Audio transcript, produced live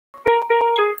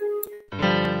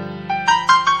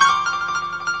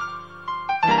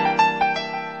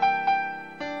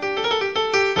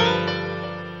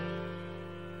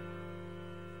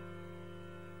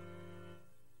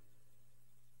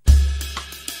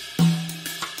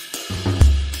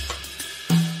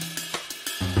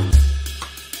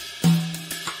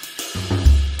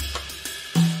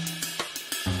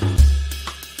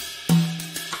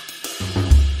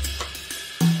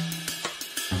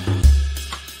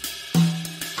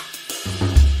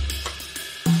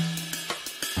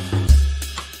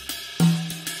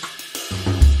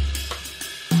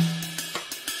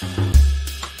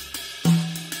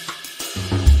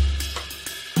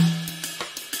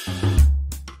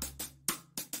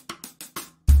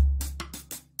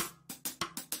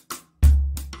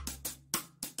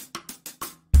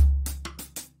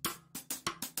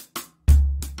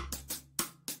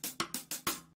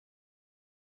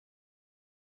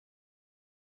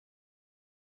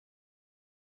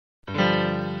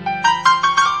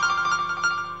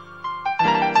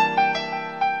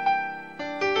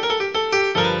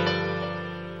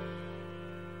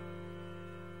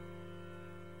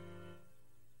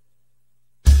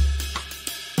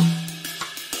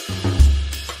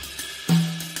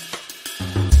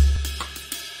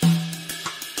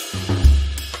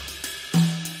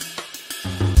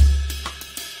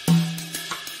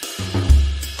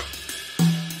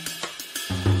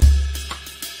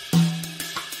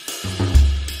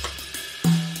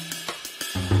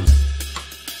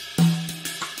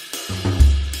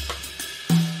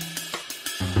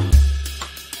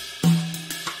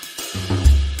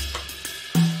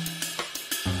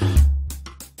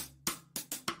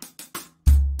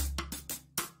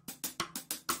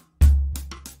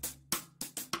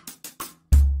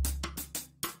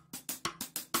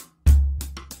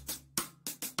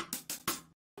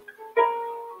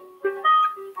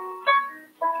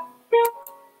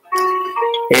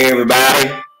Hey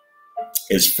everybody,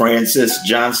 it's Francis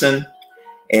Johnson,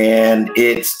 and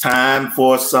it's time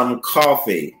for some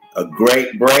coffee. A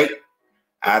great break.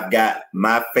 I've got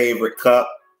my favorite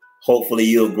cup. Hopefully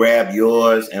you'll grab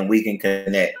yours and we can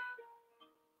connect.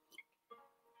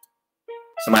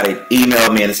 Somebody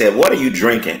emailed me and said, "What are you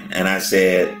drinking?" And I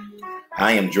said,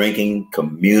 I am drinking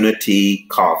community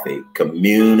coffee.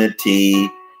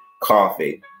 Community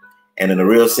coffee. And in a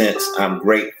real sense, I'm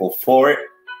grateful for it.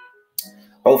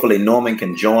 Hopefully Norman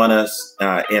can join us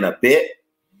in a bit,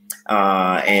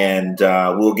 and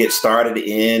we'll get started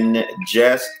in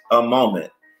just a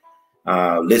moment.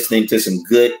 Listening to some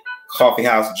good coffee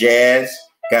house jazz.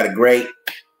 Got a great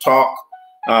talk.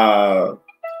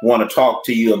 Want to talk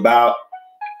to you about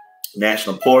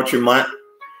National Poetry Month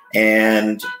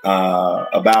and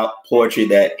about poetry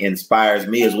that inspires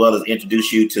me, as well as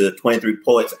introduce you to 23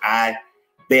 poets I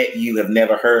bet you have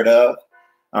never heard of.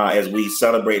 As we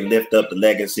celebrate and lift up the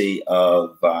legacy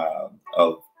of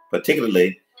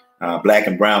particularly Black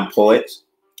and Brown poets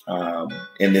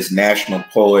in this National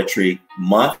Poetry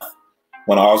Month. I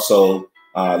want to also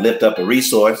lift up a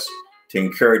resource to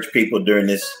encourage people during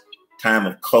this time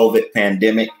of COVID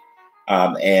pandemic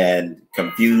and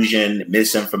confusion,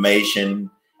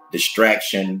 misinformation,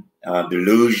 distraction,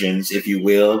 delusions, if you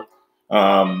will,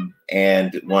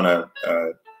 and want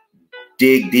to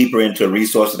dig deeper into a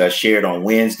resource that I shared on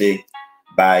Wednesday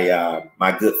by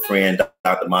my good friend,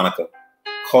 Dr. Monica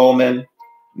Coleman,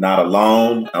 Not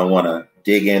Alone. I want to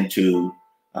dig into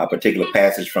a particular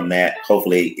passage from that.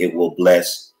 Hopefully it will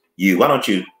bless you. Why don't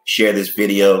you share this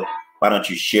video? Why don't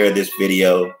you share this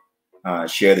video?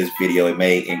 Share this video. It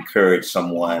may encourage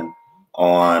someone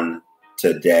on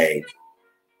today.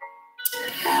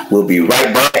 We'll be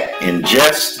right back in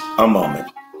just a moment.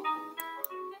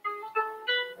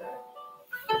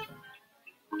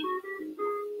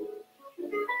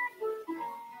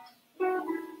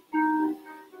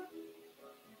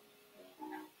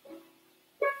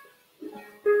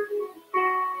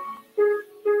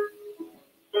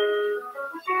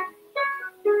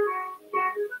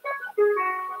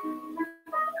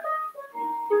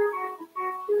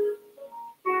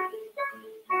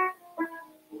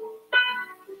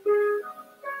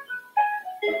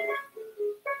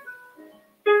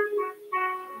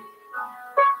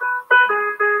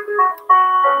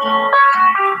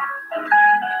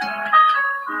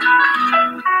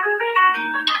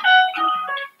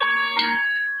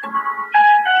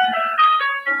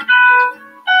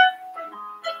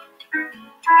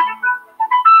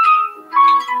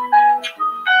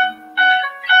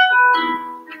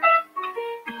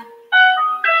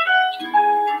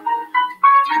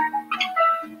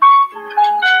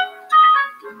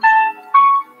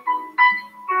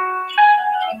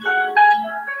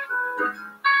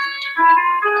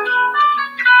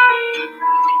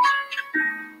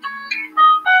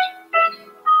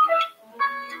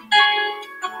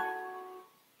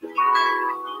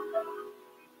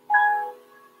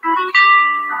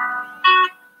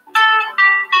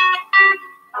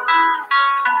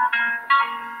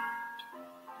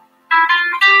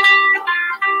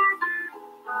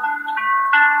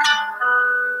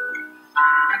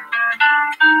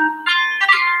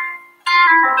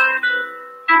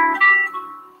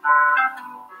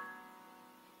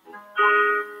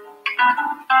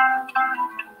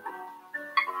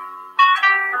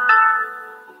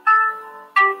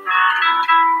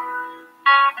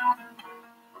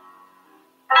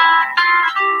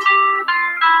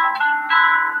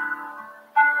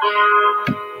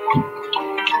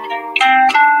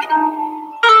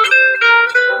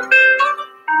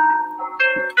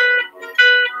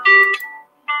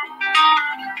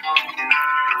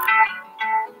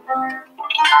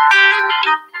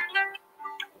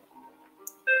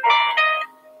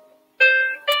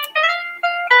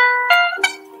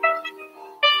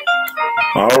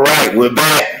 All right, we're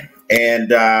back,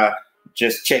 and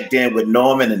just checked in with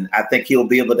Norman, and I think he'll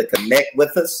be able to connect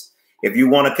with us. If you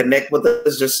want to connect with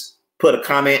us, just put a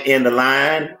comment in the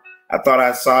line. I thought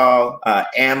I saw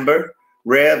Amber.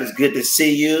 Rev, it's good to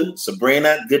see you.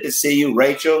 Sabrina, good to see you.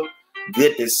 Rachel,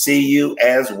 good to see you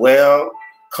as well.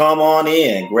 Come on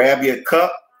in, grab your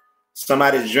cup.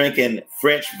 Somebody's drinking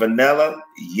French vanilla.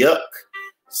 Yuck.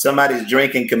 Somebody's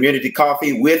drinking community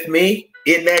coffee with me.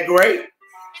 Isn't that great?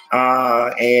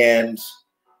 No,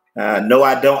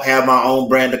 I don't have my own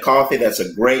brand of coffee. That's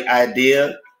a great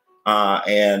idea.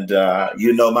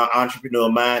 You know, my entrepreneur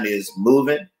mind is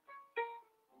moving.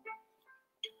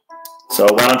 So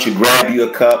why don't you grab you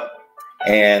a cup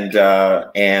and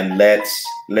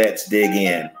let's dig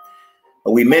in.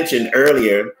 We mentioned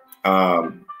earlier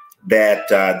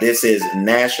that this is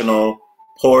National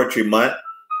Poetry Month.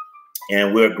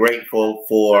 And we're grateful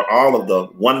for all of the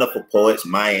wonderful poets,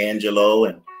 Maya Angelou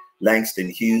and Langston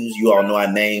Hughes. You all know I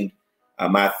named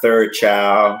my third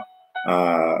child,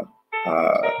 our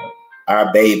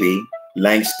baby,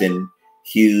 Langston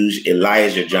Hughes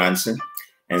Elijah Johnson.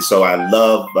 And so I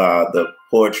love the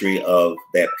poetry of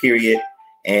that period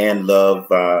and love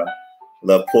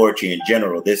poetry in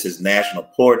general. This is National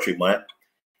Poetry Month.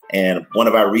 And one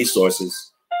of our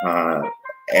resources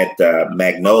at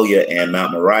Magnolia and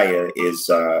Mount Moriah is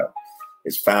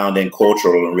found in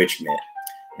cultural enrichment.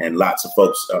 And lots of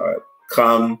folks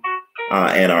come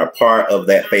and are part of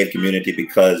that faith community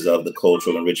because of the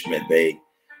cultural enrichment they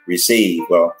receive.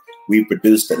 Well, we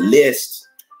produced a list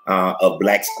of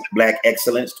Black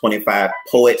Excellence, 25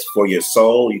 Poets for Your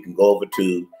Soul. You can go over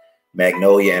to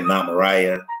Magnolia and Mount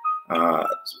Moriah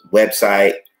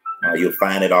website. You'll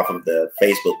find it off of the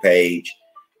Facebook page,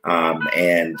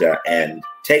 and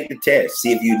take the test.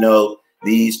 See if you know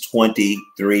these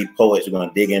 23 poets. We're going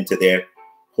to dig into their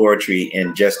poetry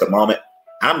in just a moment.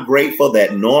 I'm grateful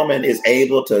that Norman is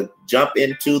able to jump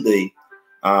into the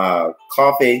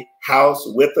coffee house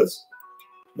with us.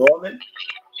 Norman,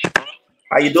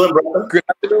 how you doing, brother? Good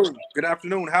afternoon. Good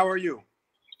afternoon. How are you?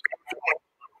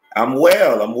 I'm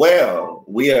well. I'm well.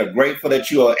 We are grateful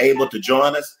that you are able to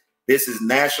join us. This is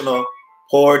National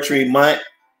Poetry Month,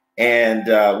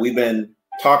 and we've been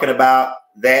talking about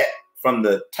that from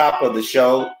the top of the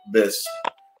show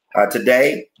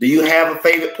today. Do you have a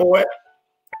favorite poet?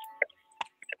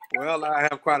 Well, I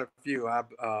have quite a few.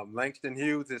 Langston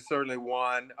Hughes is certainly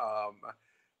one.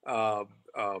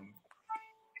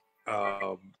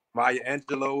 Maya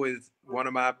Angelou is one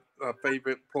of my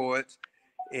favorite poets,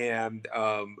 and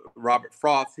Robert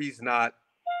Frost. He's not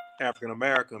African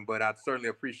American, but I certainly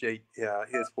appreciate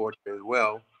his poetry as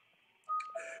well.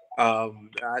 I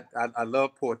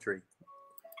love poetry.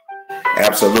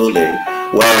 Absolutely.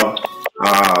 Well,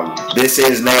 this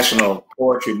is National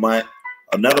Poetry Month.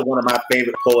 Another one of my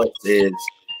favorite poets is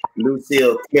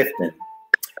Lucille Clifton.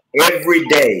 Every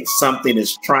day something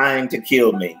is trying to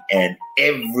kill me, and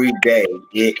every day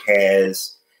it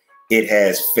has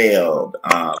failed.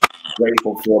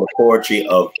 Grateful for the poetry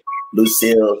of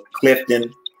Lucille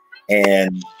Clifton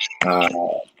and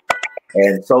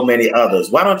so many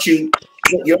others. Why don't you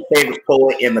put your favorite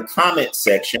poet in the comment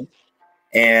section,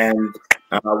 and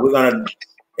we're going to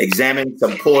examine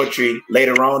some poetry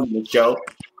later on in the show.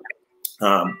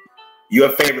 Your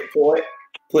favorite poet,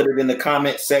 put it in the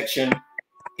comment section.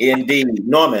 Indeed.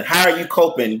 Norman, how are you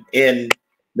coping in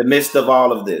the midst of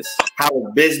all of this? How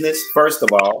is business, first of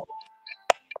all?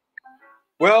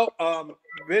 Well,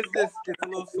 business is a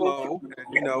little slow.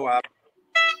 You know, a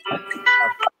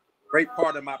great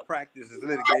part of my practice is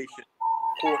litigation.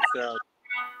 Courts are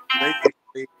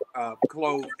basically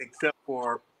closed except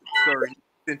for certain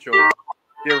essential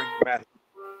hearing matters.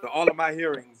 So all of my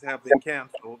hearings have been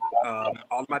canceled. All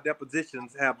of my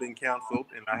depositions have been canceled,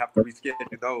 and I have to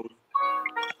reschedule those.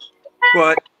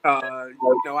 But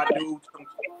you know, I do some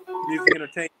music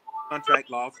entertainment contract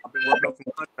law. So I've been working on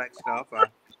some contract stuff. I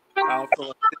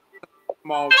also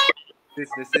small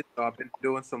businesses. So I've been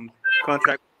doing some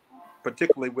contract,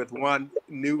 particularly with one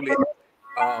newly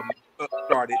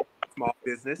started small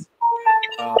business.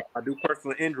 I do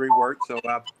personal injury work, so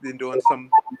I've been doing some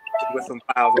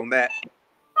files on that.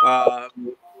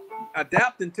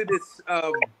 Adapting to this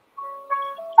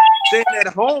staying at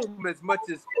home as much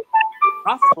as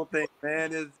possible thing,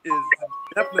 man, is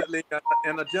definitely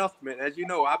an adjustment. As you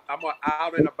know, I'm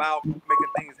out and about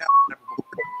making things happen,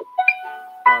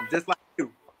 just like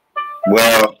you.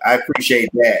 Well, I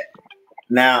appreciate that.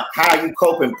 Now, how are you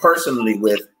coping personally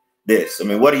with this? I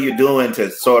mean, what are you doing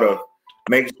to sort of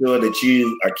make sure that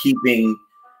you are keeping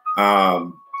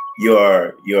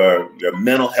your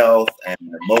mental health and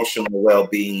emotional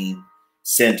well-being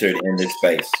centered in this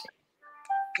space?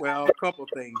 Well, a couple of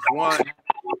things. One,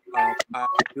 I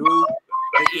do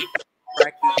make it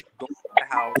practice going to the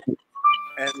house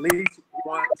at least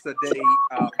once a day,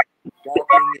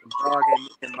 walking and jogging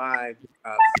in my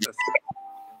just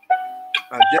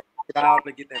get out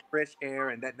and get that fresh air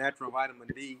and that natural vitamin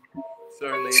D.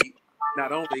 Certainly,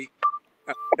 not only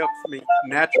helps me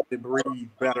naturally breathe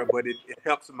better, but it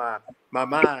helps my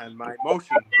mind, my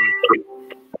emotions breathe.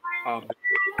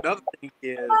 Another thing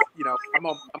is, you know, I'm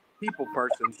a people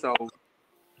person, so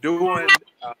doing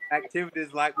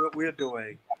activities like what we're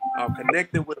doing,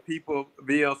 connecting with people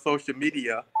via social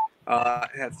media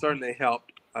has certainly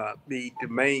helped me to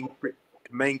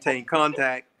maintain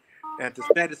contact and to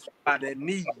satisfy that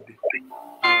need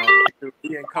to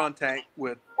be in contact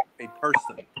with a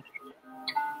person.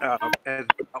 As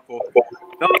helpful.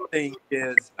 Another thing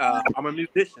is I'm a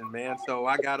musician, man, so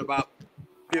I got about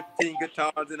 15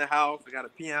 guitars in the house. I got a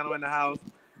piano in the house,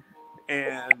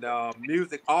 and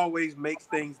music always makes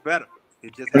things better.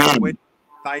 It just has a way to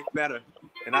make life better.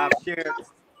 And I've shared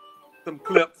some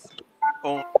clips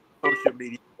on social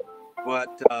media,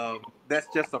 but that's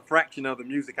just a fraction of the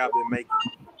music I've been making.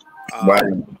 Right.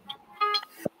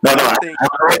 No,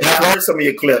 I've heard some of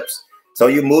your clips. So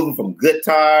you're moving from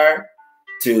guitar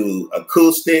to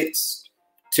acoustics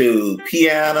to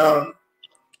piano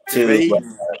to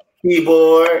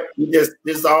keyboard. You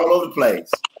just all over the place.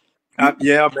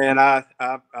 Yeah, man.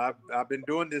 I've been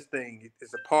doing this thing.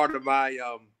 It's a part of my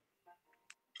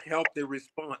healthy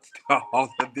response to all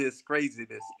of this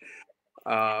craziness.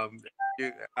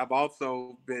 I've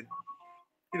also been,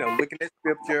 looking at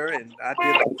scripture, and I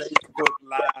did a Facebook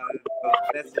live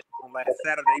message on last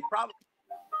Saturday.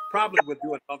 Probably will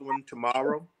do another one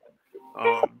tomorrow.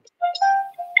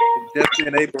 Just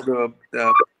being able to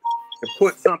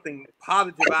put something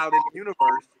positive out in the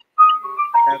universe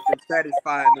has been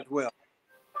satisfying as well.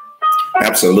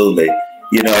 Absolutely.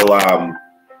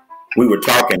 We were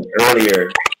talking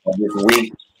earlier this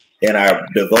week in our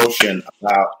devotion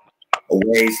about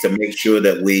ways to make sure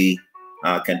that we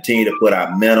continue to put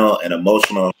our mental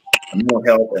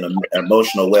health and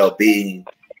emotional well-being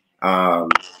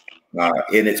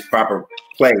in its proper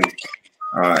place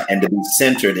and to be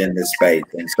centered in this space.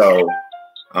 And so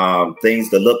things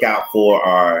to look out for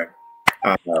are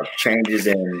changes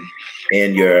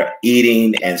in your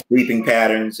eating and sleeping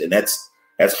patterns, and that's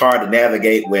hard to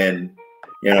navigate when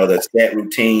the set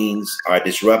routines are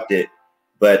disrupted.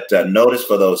 But notice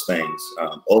for those things: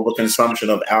 overconsumption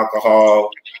of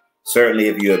alcohol. Certainly,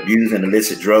 if you're abusing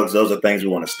illicit drugs, those are things we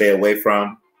want to stay away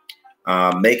from.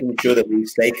 Making sure that we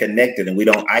stay connected and we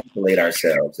don't isolate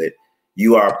ourselves. That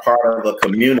you are part of a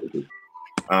community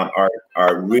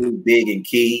are really big and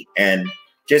key. And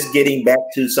just getting back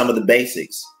to some of the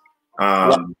basics,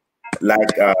 like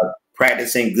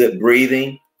practicing good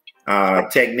breathing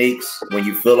techniques. When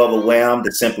you feel overwhelmed,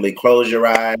 to simply close your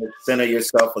eyes, center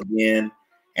yourself again,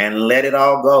 and let it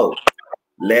all go.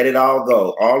 Let it all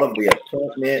go. All of the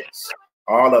appointments,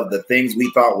 all of the things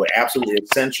we thought were absolutely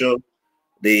essential,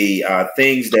 the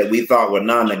things that we thought were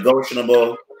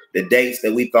non-negotiable, the dates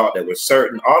that we thought that were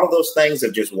certain, all of those things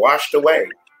have just washed away.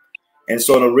 And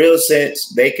so in a real sense,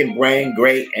 they can bring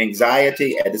great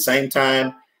anxiety. At the same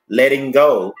time, letting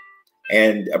go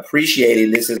and appreciating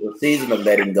this is a season of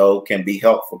letting go can be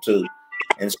helpful too.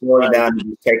 And slowing down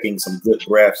and taking some good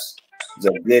breaths is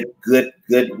a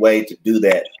good way to do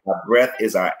that. Our breath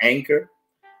is our anchor.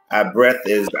 Our breath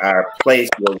is our place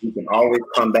where we can always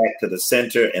come back to the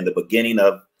center and the beginning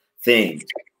of things.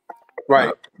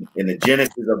 Right. In the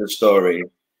genesis of the story,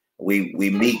 we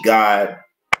meet God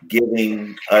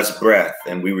giving us breath,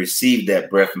 and we received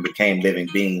that breath and became living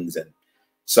beings. And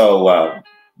so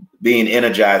being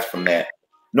energized from that.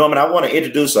 Norman, I want to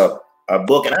introduce a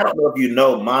book, and I don't know if you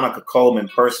know Monica Coleman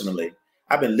personally.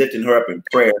 I've been lifting her up in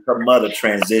prayer. Her mother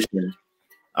transitioned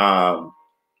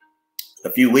a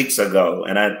few weeks ago,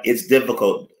 and it's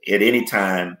difficult at any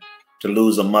time to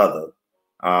lose a mother.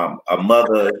 A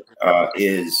mother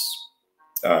is,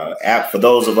 for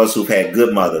those of us who've had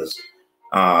good mothers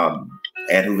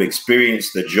and who've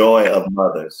experienced the joy of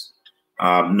mothers,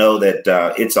 know that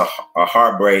it's a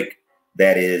heartbreak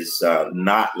that is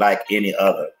not like any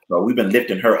other. So we've been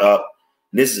lifting her up.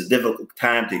 This is a difficult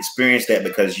time to experience that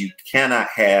because you cannot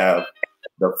have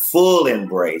the full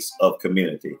embrace of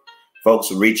community. Folks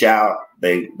will reach out.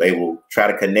 They will try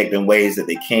to connect in ways that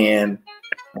they can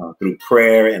through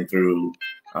prayer and through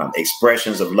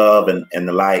expressions of love and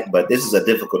the like. But this is a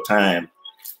difficult time.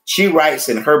 She writes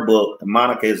in her book,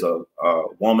 Monica is a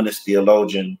womanist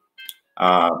theologian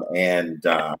and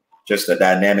just a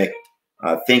dynamic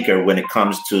thinker when it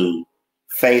comes to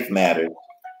faith matters.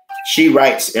 She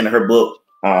writes in her book,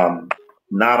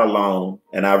 Not Alone,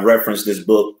 and I've referenced this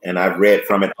book and I've read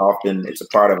from it often. It's a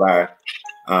part of our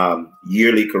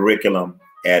yearly curriculum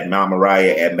at Mount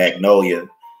Moriah at Magnolia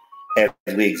as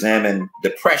we examine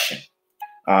depression.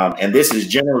 And this is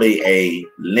generally a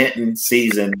Lenten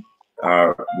season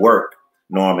work,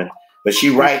 Norman. But she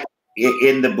writes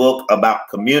in the book about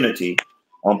community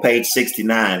on page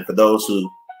 69 for those who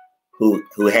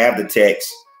have the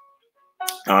text.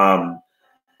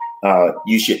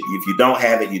 You should, if you don't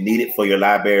have it, you need it for your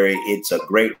library. It's a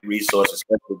great resource,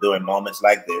 especially during moments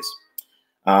like this.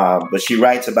 But she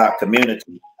writes about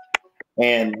community,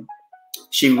 and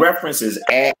she references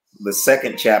Acts, the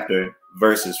 2nd chapter,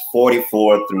 verses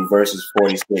 44 through verses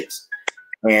 46.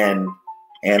 And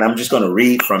I'm just going to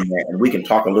read from that, and we can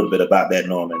talk a little bit about that,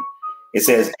 Norman. It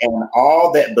says, and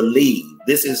all that believe,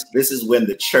 this is when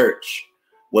the church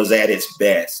was at its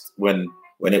best, when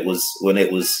when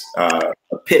it was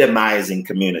epitomizing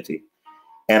community.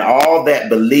 And all that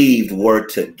believed were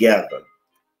together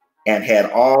and had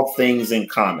all things in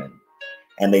common.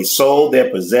 And they sold their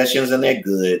possessions and their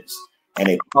goods, and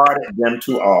they parted them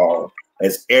to all,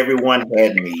 as everyone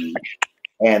had need.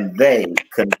 And they,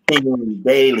 continuing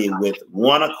daily with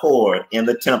one accord in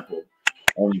the temple,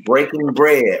 and breaking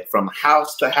bread from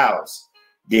house to house,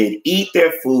 did eat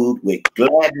their food with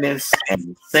gladness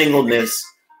and singleness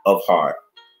of heart.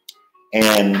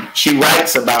 And she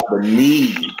writes about the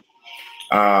need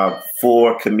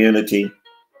for community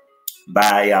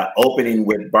by opening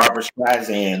with Barbara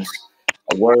Streisand's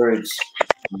words,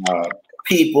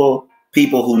 people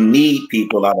who need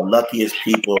people are the luckiest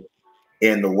people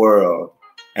in the world.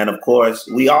 And of course,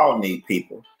 we all need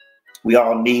people. We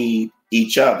all need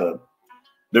each other.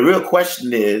 The real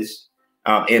question is,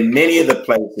 in many of the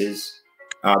places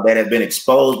that have been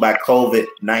exposed by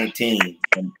COVID-19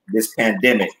 and this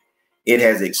pandemic, it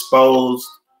has exposed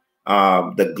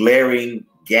the glaring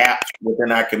gaps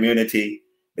within our community,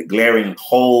 the glaring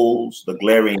holes, the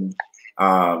glaring,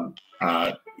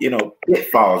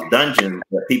 pitfalls, dungeons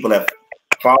that people have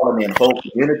fallen in, whole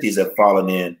communities have fallen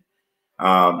in,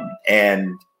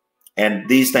 and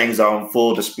these things are on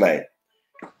full display.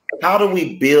 How do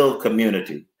we build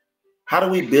community? How do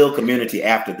we build community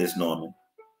after this, Norman?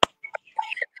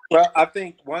 Well, I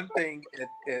think one thing,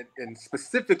 and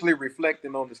specifically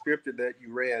reflecting on the scripture that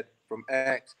you read from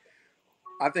Acts,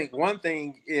 I think one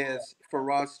thing is for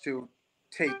us to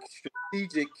take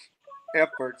strategic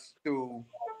efforts to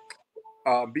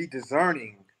be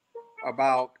discerning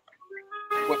about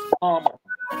what's common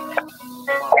among us.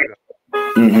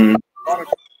 Mm-hmm.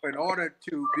 In order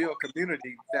to build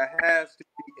community, there has to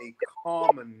be a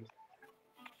common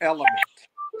element.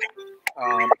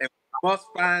 And we must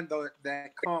find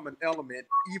that common element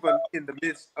even in the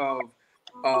midst of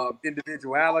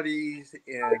individualities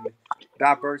and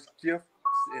diverse gifts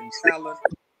and talent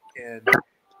and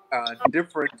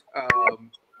different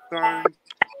concerns.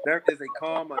 There is a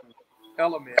common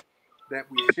element that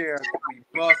we share that we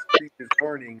must be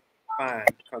discerning to find,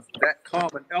 because that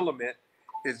common element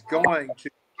is going to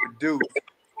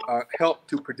help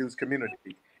to produce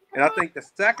community. And I think the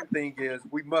second thing is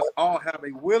we must all have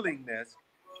a willingness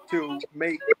to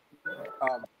make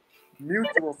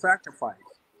mutual sacrifice,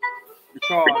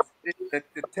 because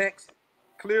the text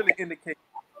clearly indicates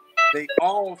they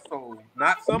also,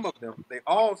 not some of them, they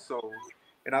also,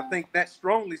 and I think that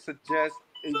strongly suggests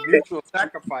a mutual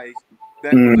sacrifice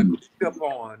that was agreed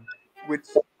upon, which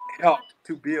helped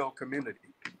to build community.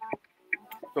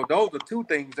 So those are two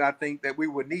things I think that we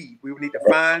would need. We would need to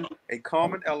find a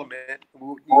common element. We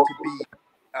would need to be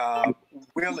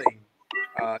willing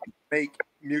to make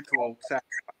mutual sacrifice.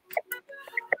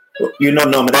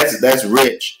 Norman, that's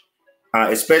rich,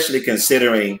 especially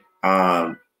considering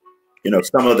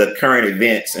some of the current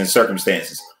events and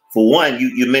circumstances. For one,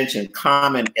 you mentioned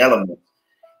common elements,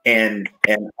 and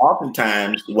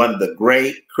oftentimes one of the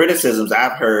great criticisms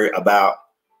I've heard about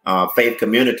faith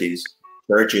communities,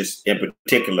 churches in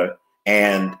particular,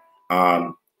 and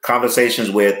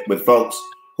conversations with folks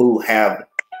who have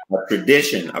a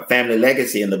tradition, a family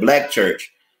legacy in the Black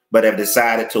church, but have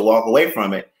decided to walk away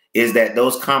from it, is that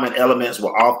those common elements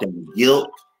were often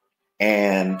guilt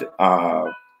and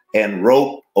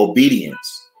rote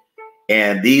obedience.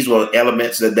 And these were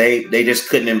elements that they just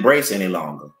couldn't embrace any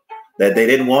longer, that they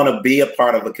didn't want to be a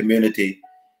part of a community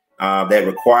that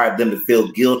required them to feel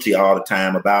guilty all the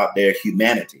time about their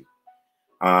humanity.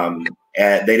 And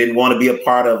they didn't want to be a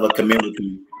part of a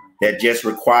community that just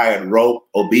required rote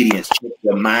obedience, keep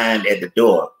their mind at the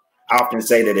door. I often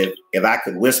say that if I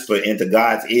could whisper into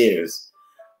God's ears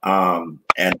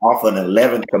and offer an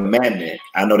 11th commandment,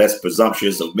 I know that's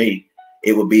presumptuous of me,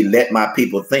 it would be, let my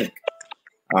people think.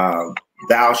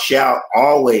 Thou shalt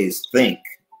always think.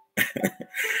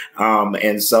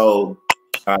 And so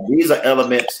these are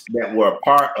elements that were a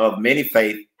part of many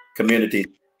faith communities.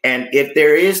 And if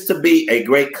there is to be a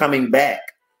great coming back,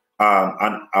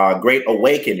 a great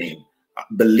awakening,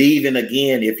 believing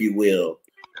again, if you will,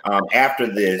 after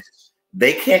this,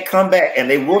 they can't come back, and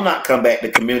they will not come back to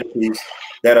communities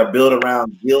that are built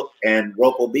around guilt and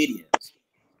rote obedience.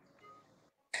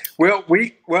 Well,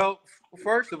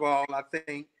 first of all, I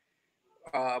think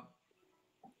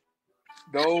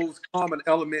those common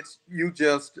elements you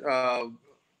just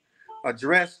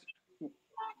addressed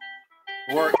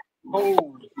were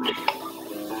imposed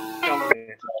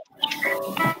elements,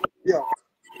 guilt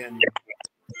and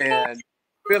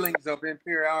feelings of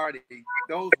inferiority.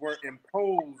 Those were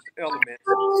imposed elements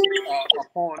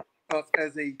upon us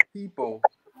as a people,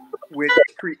 which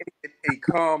created a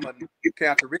common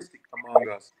characteristic among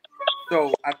us.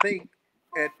 So I think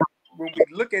when we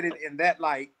look at it in that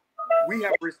light, we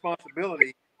have a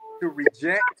responsibility to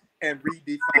reject and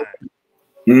redefine.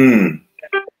 Mm.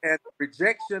 And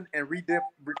rejection and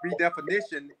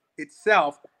redefinition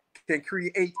itself can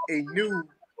create a new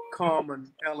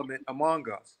common element among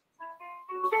us.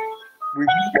 We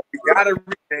got to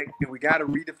reject and we got to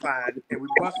redefine, and we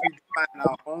must redefine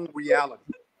our own reality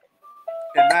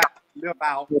and not live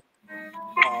out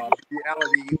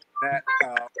reality that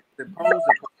is imposed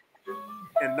upon,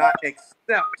 and not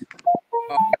accept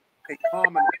a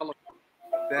common element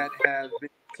that has been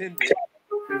intended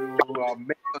to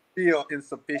make us feel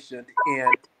insufficient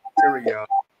and inferior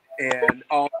and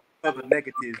all other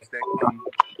negatives that come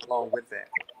along with that.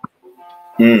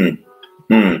 Mm.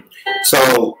 Mm.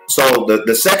 So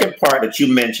the second part that you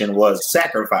mentioned was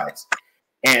sacrifice,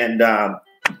 and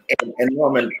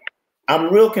Norman,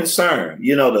 I'm real concerned.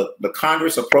 You know, the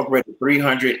Congress appropriated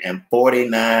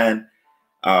 $349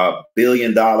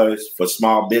 billion for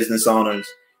small business owners,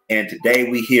 and today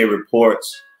we hear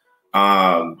reports.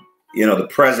 You know, the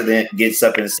president gets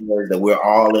up and says that we're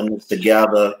all in this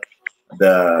together.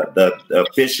 The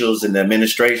officials in the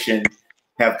administration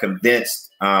have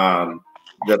convinced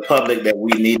the public that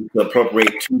we need to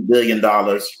appropriate $2 billion,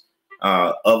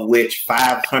 of which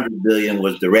 $500 billion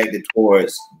was directed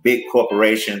towards big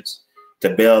corporations to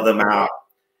bail them out.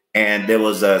 And there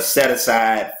was a set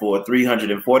aside for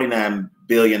 $349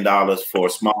 billion for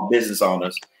small business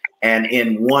owners. And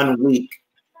in 1 week,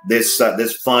 this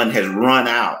fund has run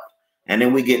out. And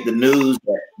then we get the news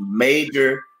that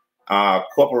major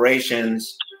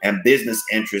corporations and business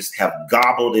interests have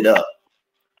gobbled it up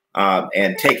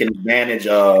and taken advantage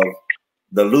of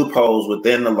the loopholes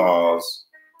within the laws,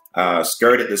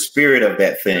 skirted the spirit of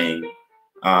that thing,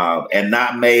 and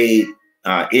not made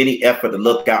any effort to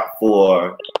look out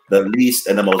for the least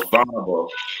and the most vulnerable,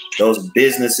 those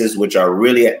businesses which are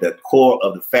really at the core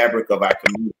of the fabric of our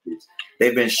communities.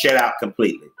 They've been shut out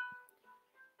completely.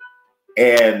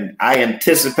 And I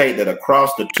anticipate that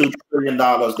across the $2 trillion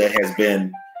that has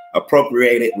been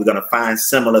appropriated, we're going to find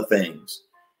similar things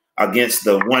against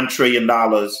the $1 trillion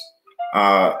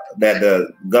that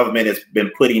the government has been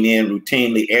putting in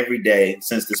routinely every day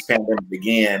since this pandemic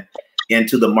began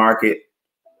into the market.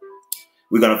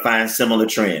 We're going to find similar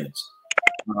trends.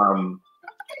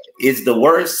 Is the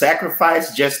word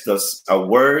sacrifice just a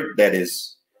word that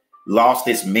is lost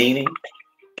its meaning?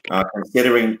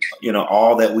 Considering, you know,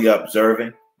 all that we are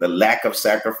observing, the lack of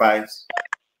sacrifice,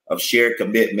 of shared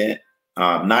commitment,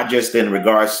 not just in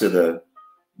regards to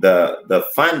the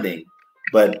funding,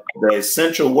 but the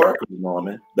essential workers,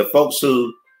 Norman, the folks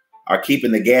who are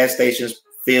keeping the gas stations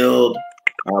filled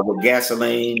with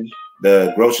gasoline,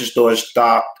 the grocery stores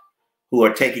stocked, who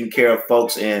are taking care of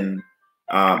folks in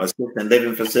assisted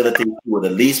living facilities who were the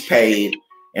least paid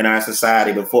in our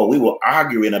society before. We were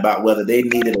arguing about whether they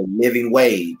needed a living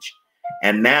wage.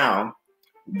 And now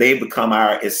they become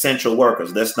our essential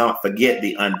workers. Let's not forget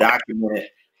the undocumented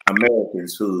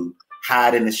Americans who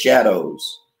hide in the shadows,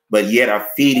 but yet are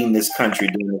feeding this country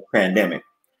during this pandemic.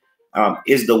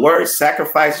 Is the word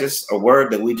sacrifice just a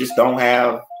word that we just don't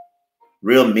have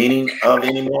real meaning of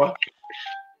anymore?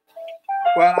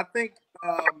 Well, I think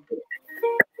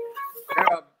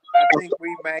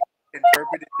we may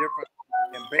interpret it differently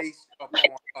and based upon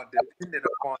or dependent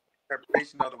upon the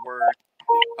interpretation of the word.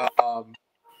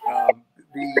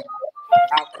 The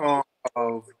outcome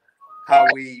of how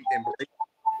we embrace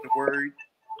the word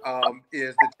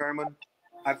is determined.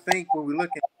 I think when we look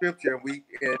at scripture,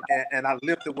 and I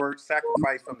lift the word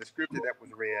sacrifice from the scripture that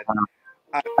was read,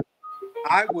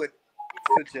 I would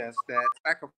suggest that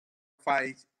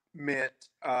sacrifice meant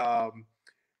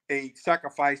a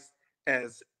sacrifice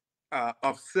as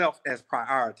of self as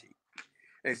priority,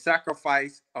 a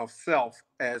sacrifice of self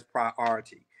as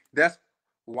priority. That's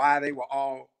why they were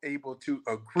all able to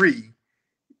agree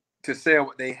to sell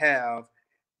what they have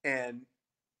and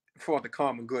for the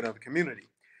common good of the community.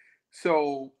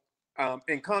 So,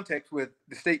 in context with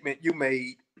the statement you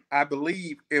made, I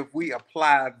believe if we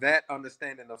apply that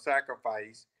understanding of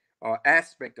sacrifice or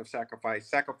aspect of sacrifice,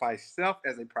 sacrifice self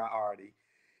as a priority,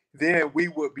 then we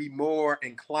would be more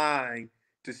inclined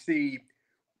to see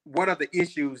what are the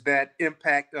issues that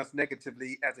impact us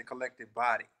negatively as a collective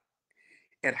body,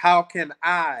 and how can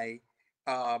I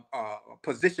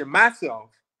position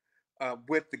myself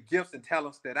with the gifts and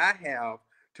talents that I have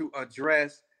to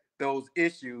address those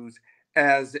issues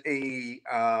as a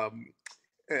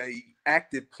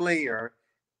active player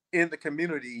in the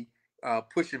community,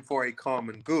 pushing for a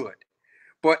common good.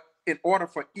 But in order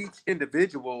for each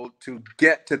individual to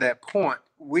get to that point,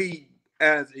 we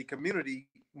as a community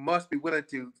must be willing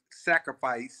to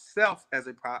sacrifice self as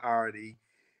a priority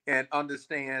and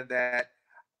understand that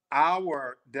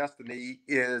our destiny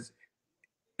is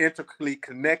intricately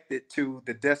connected to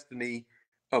the destiny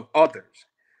of others.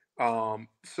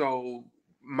 So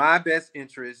my best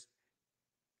interest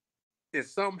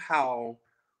is somehow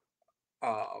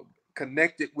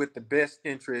connected with the best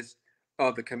interest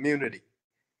of the community.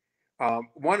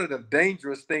 One of the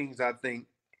dangerous things I think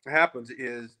happens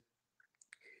is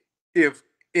if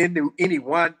any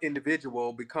one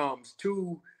individual becomes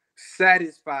too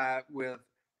satisfied with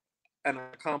an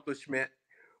accomplishment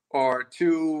or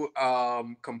too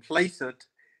complacent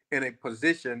in a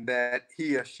position that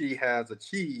he or she has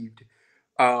achieved,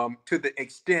 to the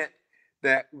extent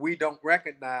that we don't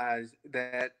recognize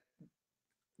that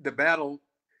the battle,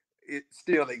 it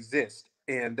still exists,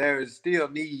 and there is still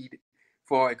need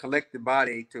for a collective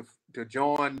body to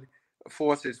join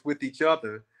forces with each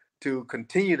other to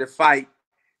continue to fight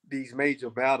these major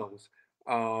battles,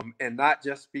 and not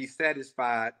just be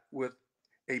satisfied with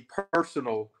a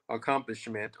personal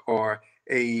accomplishment or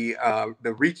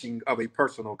the reaching of a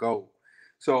personal goal.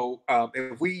 So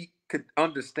if we could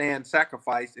understand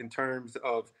sacrifice in terms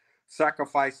of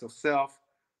sacrifice of self,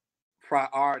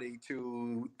 priority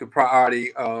to the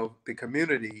priority of the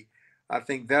community, I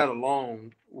think that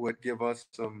alone would give us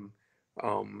some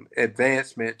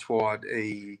advancement toward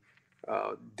a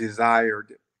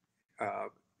desired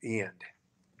end.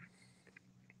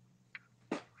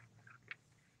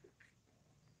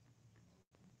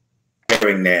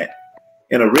 Hearing that,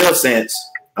 in a real sense,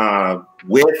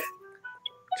 with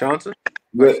Johnson, are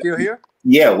you with still here?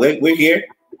 yeah, we're here.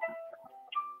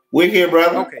 We're here,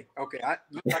 brother. Okay. I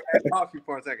lost you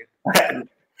for a second.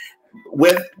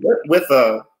 with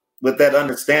with that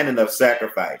understanding of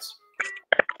sacrifice,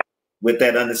 with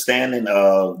that understanding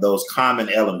of those common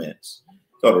elements,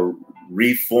 sort of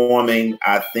reforming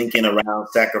our thinking around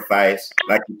sacrifice,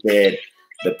 like you said,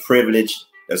 the privilege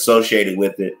associated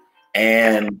with it,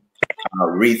 and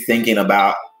rethinking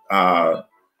about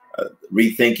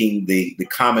rethinking the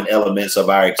common elements of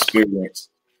our experience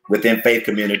within faith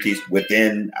communities,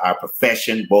 within our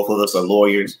profession. Both of us are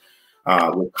lawyers,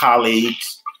 with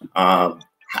colleagues. How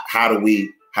do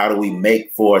we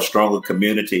make for a stronger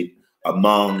community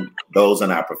among those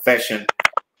in our profession?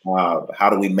 How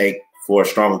do we make for a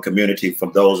stronger community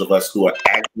for those of us who are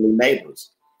actually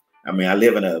neighbors? I mean, I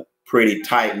live in a pretty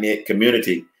tight-knit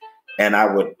community, and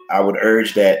I would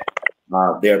urge that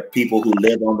there are people who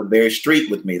live on the very street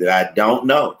with me that I don't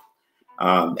know,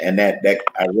 and that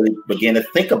I really begin to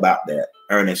think about that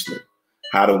earnestly.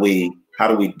 How do we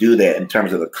do that in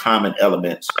terms of the common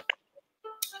elements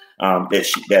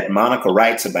that Monica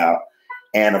writes about?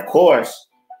 And of course,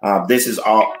 this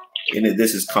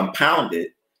is compounded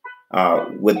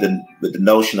with the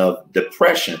notion of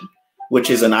depression, which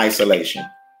is an isolation.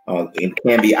 It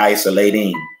can be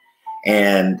isolating,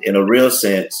 and in a real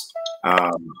sense,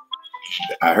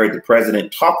 I heard the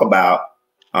president talk about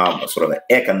sort of an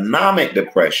economic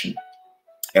depression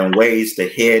and ways to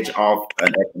hedge off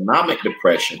an economic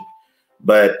depression,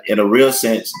 but in a real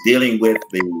sense, dealing with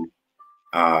the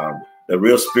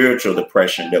real spiritual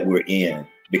depression that we're in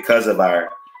because of our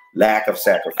lack of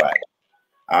sacrifice,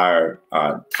 our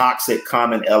toxic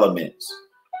common elements,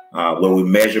 where we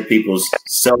measure people's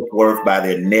self-worth by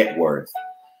their net worth,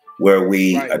 where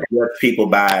we judge people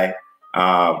by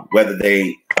whether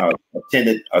they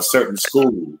attended a certain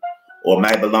school or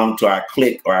might belong to our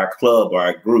clique or our club or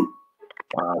our group,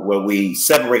 where we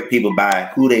separate people by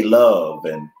who they love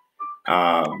and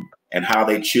how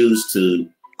they choose to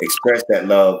express that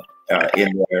love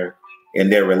in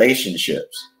their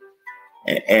relationships.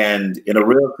 And in a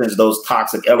real sense, those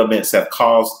toxic elements have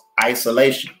caused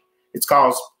isolation. It's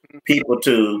caused people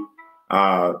to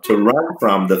run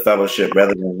from the fellowship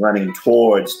rather than running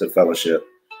towards the fellowship.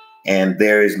 And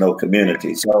there is no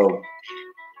community. So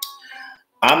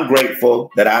I'm grateful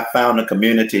that I found a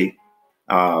community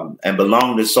and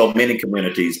belong to so many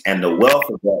communities, and the wealth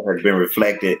of that has been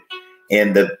reflected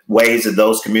in the ways that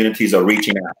those communities are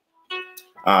reaching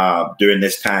out during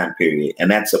this time period, and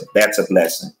that's a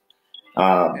blessing.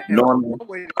 One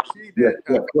way to achieve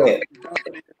that,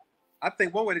 I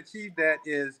think one way to achieve that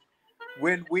is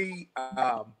when we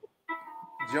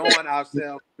join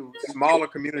ourselves to smaller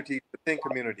communities within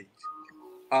communities.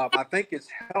 I think it's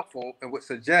helpful and would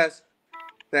suggest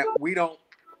that we don't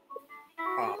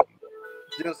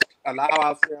just allow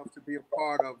ourselves to be a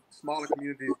part of smaller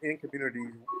communities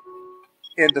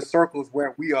in the circles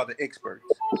where we are the experts.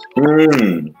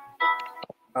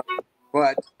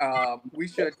 But we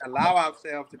should allow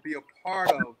ourselves to be a part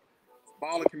of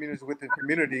smaller communities within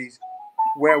communities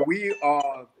where we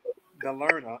are the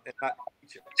learner and not the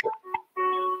teacher,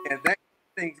 and that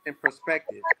keeps things in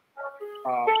perspective.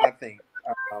 I think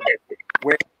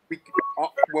where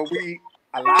where we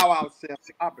allow ourselves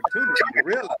the opportunity to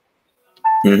realize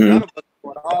Mm-hmm. none of us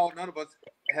know it all, none of us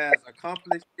has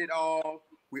accomplished it all.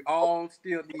 We all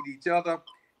still need each other,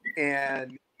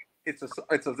 and there's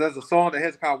a song that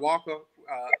Hezekiah Walker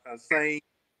sang.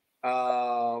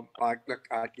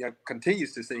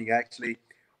 Continues to sing actually.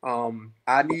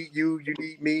 I need you, you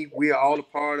need me. We are all a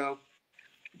part of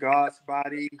God's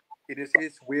body. It is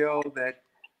His will that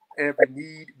every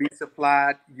need be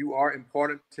supplied. You are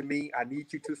important to me. I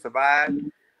need you to survive.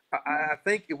 I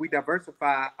think if we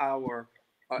diversify our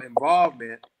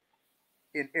involvement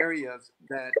in areas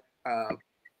that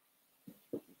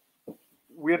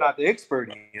we're not the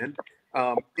expert in,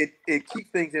 it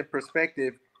keeps things in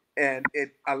perspective, and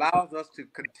it allows us to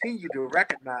continue to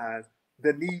recognize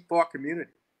the need for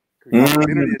community. Because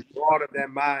community is broader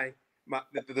than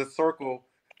the circle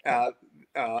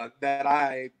that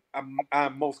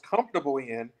I'm most comfortable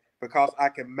in, because I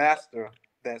can master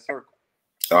that circle.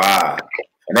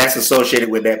 And that's associated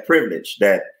with that privilege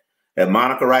that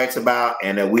Monica writes about,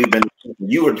 and that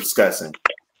you were discussing.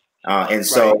 And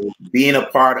so being a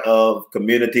part of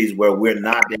communities where we're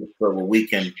not in, where we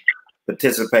can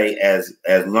participate as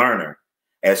learner,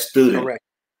 as student,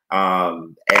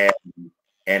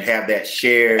 and have that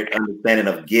shared understanding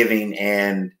of giving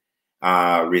and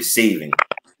receiving.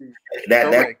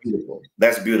 That's beautiful.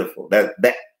 That's beautiful.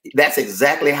 That's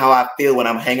exactly how I feel when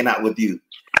I'm hanging out with you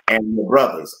and your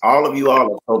brothers. All of you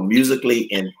all are so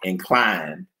musically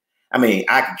inclined. I mean,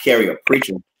 I could carry a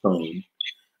preaching tune,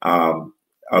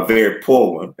 a very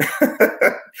poor one,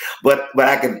 but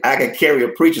I can carry a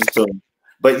preacher's tune.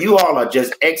 But you all are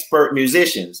just expert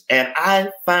musicians, and I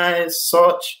find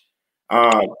such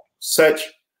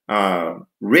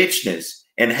richness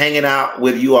in hanging out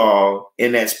with you all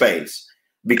in that space.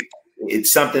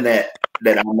 It's something that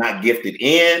I'm not gifted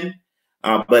in,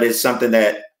 but it's something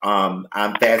that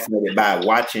I'm fascinated by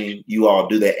watching you all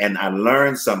do that, and I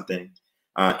learn something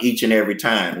each and every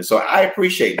time. And so I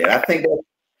appreciate that. I think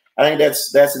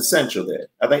that's essential there.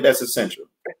 I think that's essential.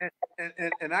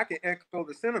 And I can echo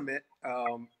the sentiment.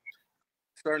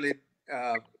 Certainly,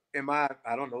 in my,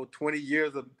 I don't know, 20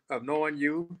 years of knowing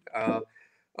you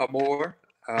or more,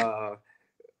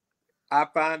 I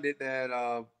find it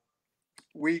that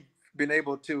we've been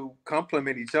able to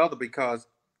complement each other, because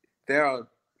there are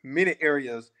many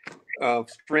areas of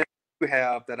strength you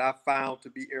have that I found to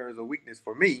be areas of weakness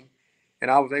for me, and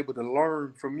I was able to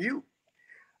learn from you.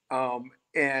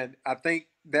 And I think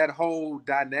that whole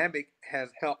dynamic has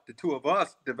helped the two of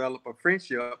us develop a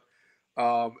friendship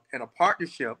and a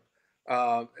partnership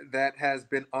that has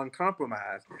been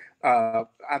uncompromised. I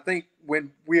think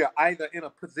when we are either in a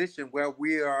position where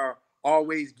we are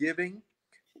always giving,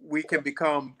 we can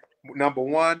become, number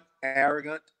one,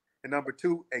 arrogant, and number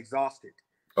two, exhausted.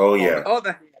 Oh, On yeah. the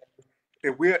other hand,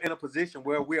 if we're in a position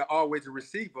where we are always a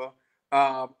receiver,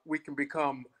 we can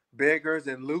become beggars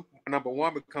and lose. Number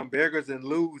one, become beggars and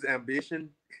lose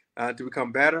ambition to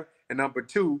become better. And number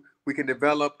two, we can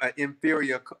develop an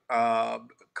inferior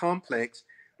complex,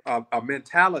 a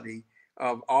mentality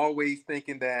of always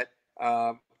thinking that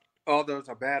others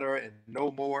are better and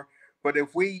no more. But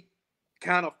if we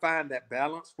kind of find that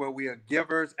balance where we are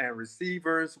givers and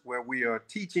receivers, where we are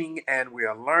teaching and we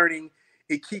are learning,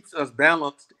 it keeps us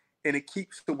balanced, and it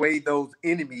keeps away those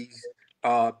enemies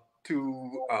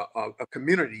to a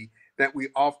community that we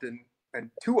often and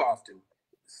too often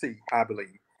see, I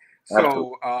believe.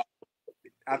 So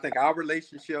I think our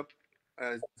relationship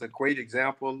is a great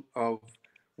example of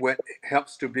what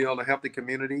helps to build a healthy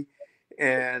community.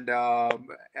 And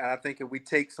I think if we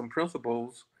take some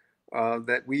principles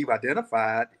that we've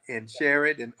identified and share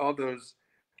it, and others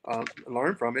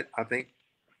learn from it, I think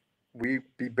we'd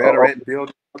be better at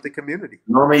building the community.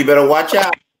 Norman, you better watch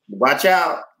out. Watch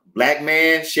out. Black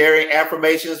man sharing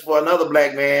affirmations for another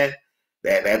black man.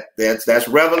 That's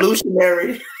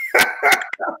revolutionary.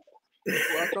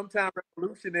 Well, sometimes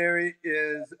revolutionary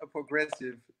is a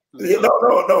progressive.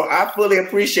 No. I fully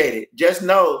appreciate it. Just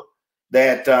know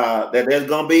that that there's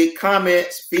gonna be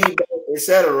comments, feedback,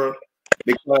 etc.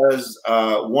 Because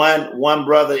one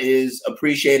brother is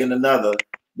appreciating another.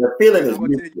 The feeling is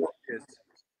mutual.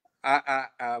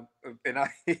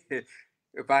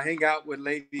 If I hang out with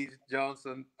ladies,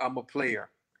 Johnson, I'm a player.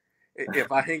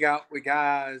 If I hang out with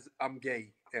guys, I'm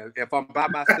gay. If I'm by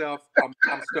myself, I'm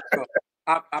stuck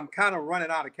up. I'm kind of running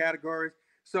out of categories.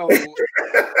 So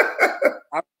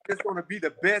I'm just going to be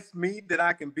the best me that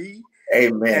I can be.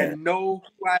 Amen. And know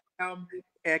who I am,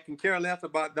 and can care less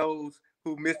about those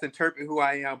who misinterpret who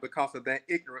I am because of that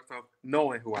ignorance of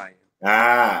knowing who I am.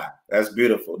 Ah, that's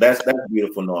beautiful. That's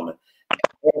beautiful, Norman.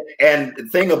 And the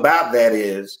thing about that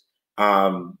is,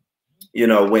 you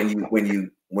know, when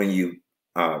you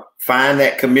find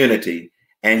that community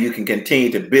and you can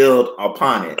continue to build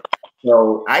upon it.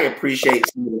 So I appreciate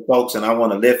some of the folks, and I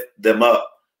want to lift them up.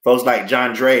 Folks like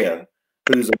John Drea,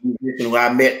 who's a musician who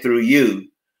I met through you,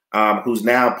 who's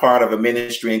now part of a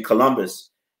ministry in Columbus,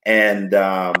 and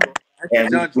John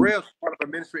Drell's part of a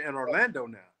ministry in Orlando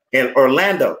now. In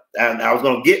Orlando, and I was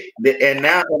going to get, and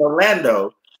now in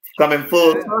Orlando, coming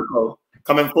full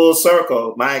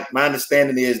circle. My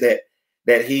understanding is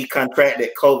that he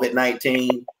contracted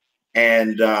COVID-19,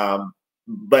 and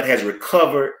but has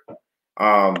recovered,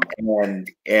 and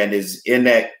is in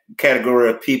that category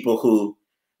of people who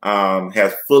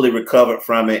have fully recovered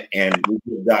from it, and we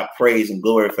give God praise and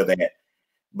glory for that.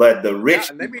 But the rich.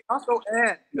 Yeah, let me also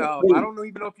add. I don't know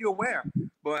even know if you're aware,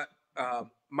 but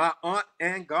my aunt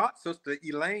and god sister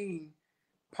Elaine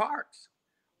Parks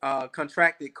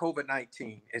contracted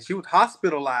COVID-19, and she was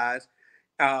hospitalized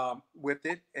with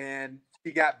it, and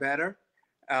she got better.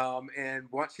 And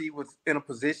once she was in a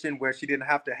position where she didn't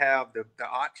have to have the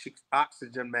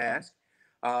oxygen mask,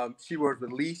 she was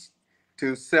released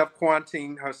to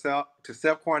self-quarantine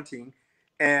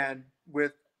and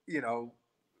with, you know,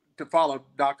 to follow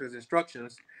doctor's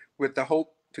instructions with the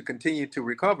hope to continue to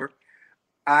recover.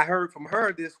 I heard from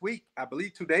her this week, I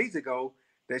believe 2 days ago,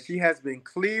 that she has been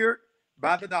cleared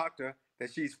by the doctor,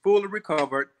 that she's fully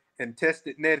recovered and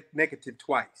tested negative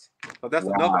twice. So that's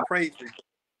another praise report.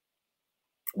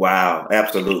 Wow,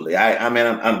 absolutely. I mean,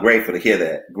 I'm grateful to hear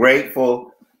that.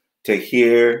 Grateful to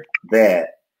hear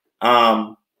that.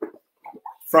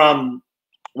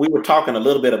 We were talking a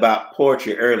little bit about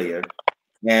poetry earlier,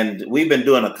 and we've been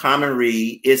doing a common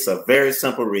read. It's a very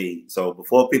simple read. So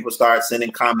before people start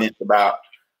sending comments about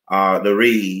the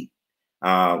read,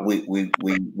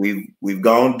 we've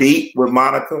gone deep with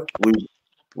Monica.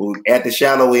 We're at the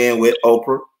shallow end with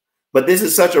Oprah. But this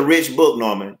is such a rich book,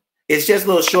 Norman. It's just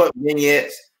little short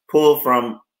vignettes pulled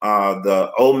from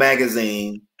the old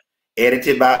magazine,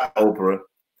 edited by Oprah,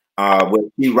 where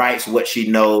she writes what she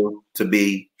knows to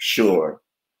be sure,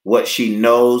 what she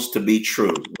knows to be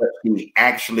true, what she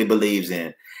actually believes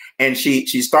in. And she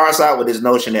starts out with this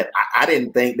notion that I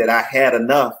didn't think that I had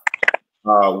enough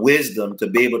wisdom to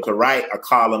be able to write a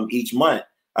column each month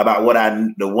about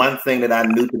the one thing that I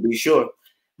knew to be sure.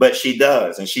 But she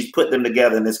does, and she's put them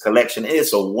together in this collection.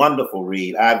 It's a wonderful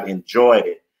read. I've enjoyed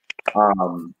it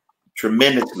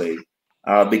tremendously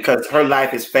because her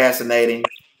life is fascinating.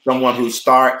 Someone who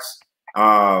starts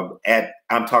I'm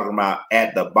talking about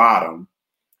at the bottom,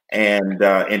 and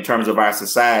in terms of our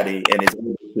society, and is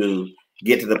able to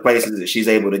get to the places that she's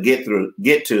able to get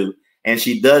to, and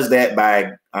she does that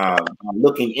by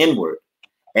looking inward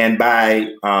and by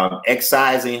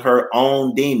excising her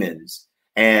own demons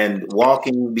and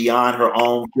walking beyond her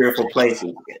own fearful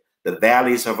places, the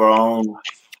valleys of her own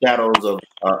shadows of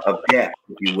death,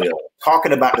 if you will,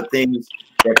 talking about the things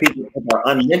that people think are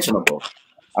unmentionable.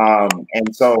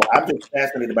 And so I'm just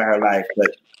fascinated by her life.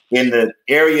 But in the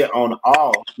area on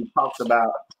all, she talks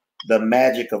about the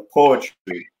magic of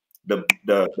poetry, the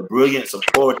brilliance of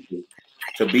poetry,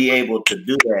 to be able to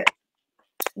do that.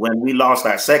 When we lost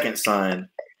our second son,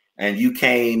 and you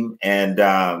came and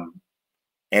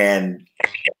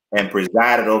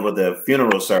presided over the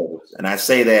funeral service, and I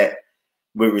say that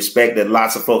with respect that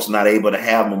lots of folks are not able to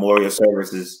have memorial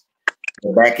services.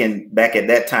 Back at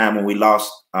that time when we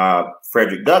lost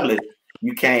Frederick Douglass,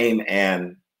 you came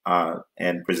and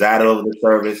presided over the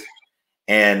service,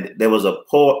 and there was a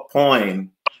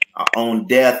poem on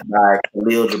death by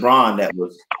Khalil Gibran that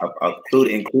was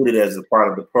included as a part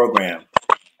of the program,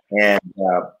 and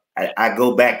I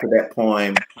go back to that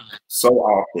poem so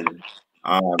often,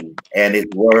 and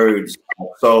its words are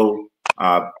so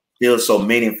still so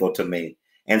meaningful to me.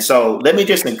 And so let me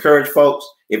just encourage folks: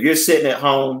 if you're sitting at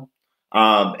home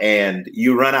and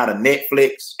you run out of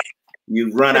Netflix,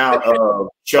 you run out of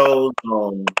shows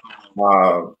on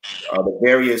the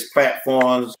various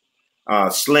platforms,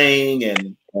 Sling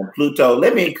and Pluto,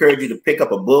 let me encourage you to pick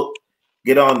up a book,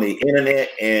 get on the internet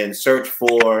and search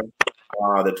for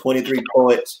the 23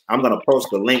 poets. I'm going to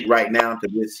post a link right now to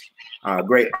this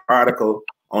great article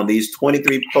on these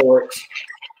 23 poets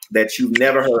that you've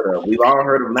never heard of. We've all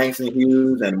heard of Langston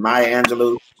Hughes and Maya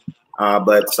Angelou,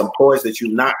 but some poets that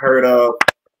you've not heard of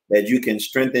that you can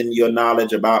strengthen your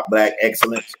knowledge about Black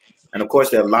excellence. And of course,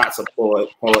 there are lots of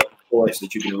poets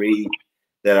that you can read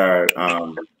that are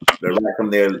right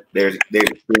from their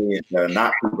experience, that are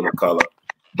not people of color,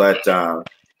 but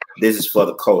this is for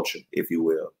the culture, if you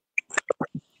will.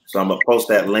 So I'm gonna post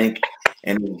that link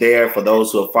and it's there for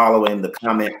those who are following the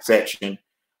comment section.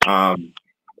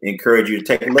 Encourage you to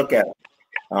take a look at it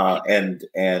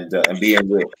and be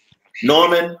enriched.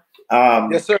 Norman,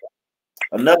 Yes, sir.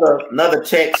 another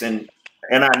text, and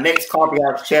our next coffee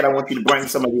house chat, I want you to bring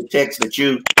some of your texts that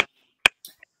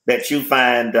you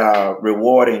find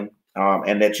rewarding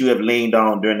and that you have leaned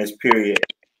on during this period.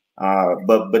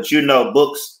 But you know,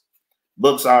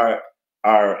 books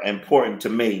are important to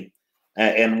me.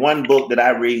 And one book that I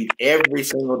read every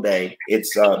single day,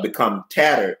 it's become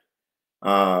tattered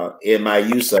in my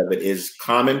use of it, is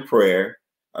Common Prayer,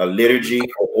 a liturgy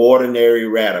for ordinary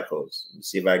radicals. Let me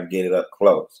see if I can get it up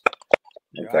close.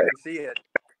 Okay. I can see it.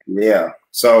 Yeah.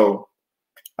 So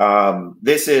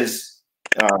this is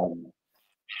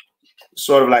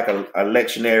sort of like a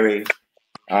lectionary,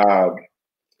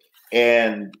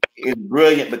 and it's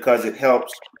brilliant because it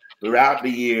helps throughout the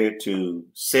year to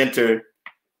center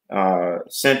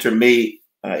me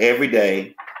every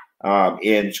day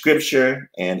in scripture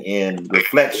and in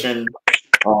reflection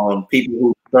on people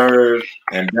who served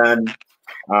and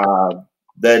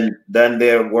done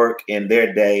their work in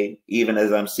their day, even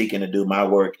as I'm seeking to do my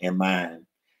work in mine.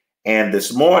 And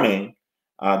this morning,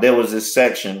 there was this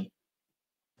section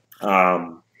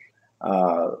in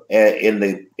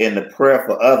the prayer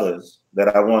for others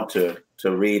that I want to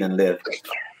read and lift.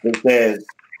 It says,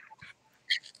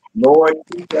 Lord,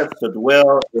 teach us to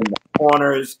dwell in the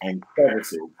corners and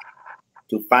crevices,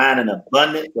 to find an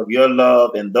abundance of your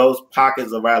love in those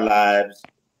pockets of our lives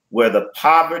where the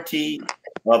poverty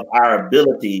of our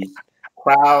abilities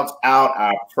crowds out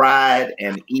our pride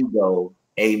and ego.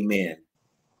 Amen.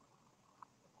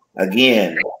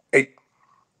 Again,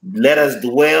 let us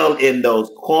dwell in those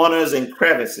corners and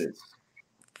crevices.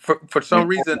 For some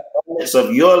reason,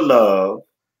 of your love,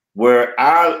 where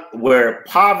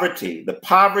poverty, the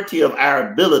poverty of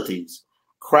our abilities,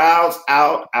 crowds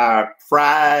out our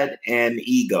pride and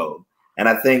ego. And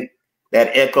I think that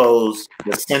echoes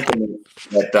the sentiment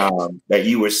that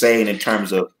you were saying in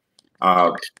terms of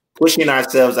pushing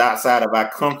ourselves outside of our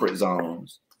comfort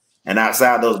zones and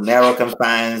outside those narrow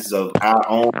confines of our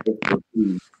own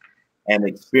expertise and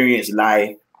experience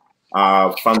life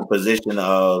from the position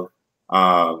of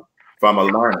from a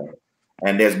learner.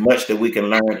 And there's much that we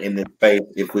can learn in this space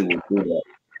if we will do that.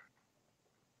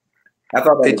 I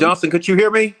thought that hey, Johnson, could you hear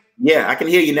me? Yeah, I can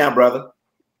hear you now, brother.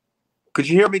 Could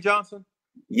you hear me, Johnson?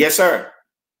 Yes, sir.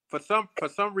 For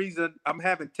some reason, I'm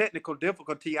having technical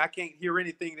difficulty. I can't hear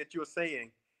anything that you're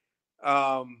saying.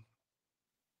 I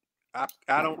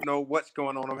don't know what's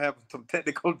going on. I'm having some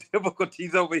technical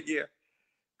difficulties over here.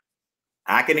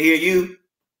 I can hear you.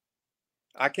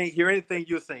 I can't hear anything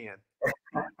you're saying.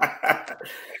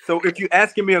 So if you're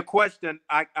asking me a question,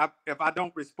 if I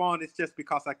don't respond, it's just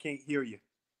because I can't hear you.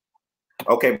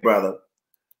 Okay, brother.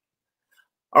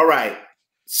 All right.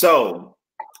 So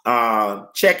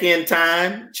check-in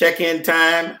time.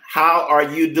 How are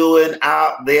you doing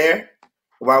out there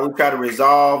while we try to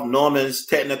resolve Norman's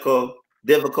technical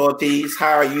difficulties?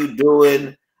 How are you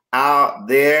doing out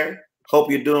there?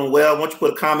 Hope you're doing well. Why don't you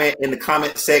put a comment in the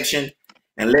comment section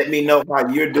and let me know how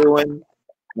you're doing.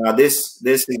 This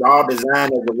is all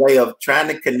designed as a way of trying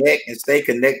to connect and stay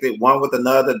connected one with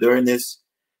another during this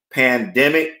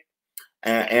pandemic.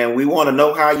 And we want to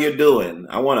know how you're doing.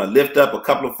 I want to lift up a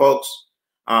couple of folks.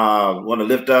 Want to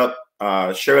lift up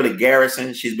Shirley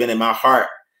Garrison. She's been in my heart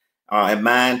and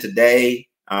mind today.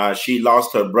 She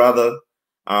lost her brother.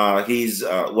 He's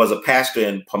was a pastor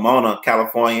in Pomona,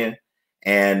 California.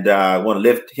 And I want to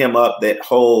lift him up, that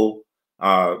whole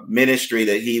ministry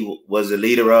that he was the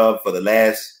leader of for the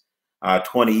last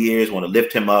 20 years. Want to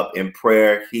lift him up in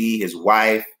prayer. He, his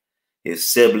wife,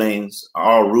 his siblings,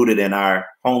 all rooted in our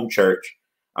home church.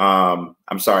 I'm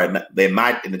sorry, they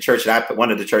might in the church that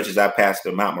one of the churches I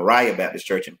pastored, Mount Moriah Baptist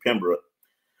Church in Pembroke.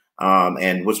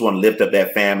 And just want to lift up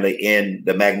that family. In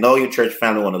the Magnolia Church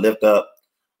family, want to lift up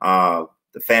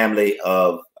the family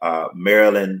of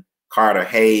Marilyn Carter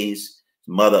Hayes,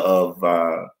 mother of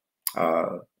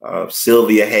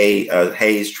Sylvia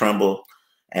Hayes Trimble,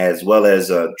 as well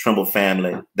as Trimble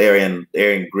family. They're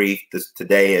in grief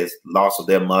today as loss of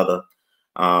their mother.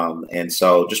 And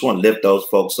so just want to lift those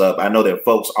folks up. I know there are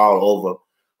folks all over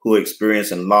who are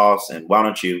experiencing loss, and why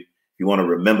don't you, if you want to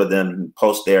remember them,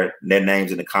 post their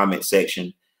names in the comment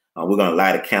section. We're going to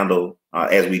light a candle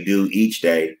as we do each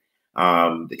day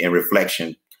in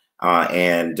reflection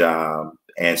and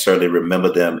certainly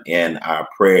remember them in our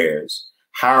prayers.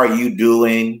 How are you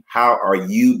doing? How are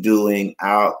you doing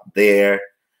out there?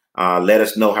 Let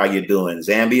us know how you're doing.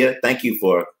 Zambia, thank you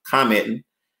for commenting.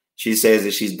 She says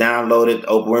that she's downloaded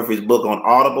Oprah Winfrey's book on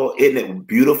Audible. Isn't it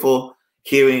beautiful?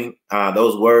 hearing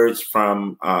those words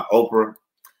from Oprah,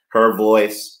 her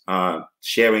voice,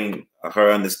 sharing her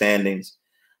understandings.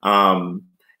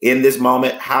 In this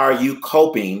moment, how are you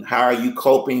coping? How are you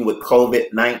coping with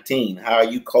COVID-19? How are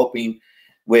you coping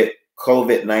with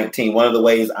COVID-19? One of the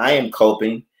ways I am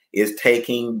coping is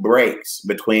taking breaks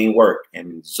between work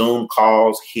and Zoom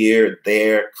calls here,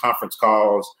 there, conference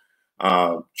calls,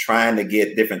 trying to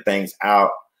get different things out.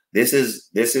 This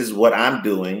is what I'm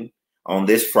doing on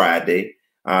this Friday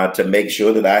to make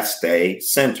sure that I stay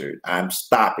centered. I'm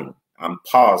stopping. I'm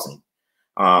pausing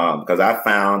because I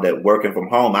found that working from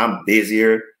home, I'm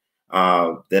busier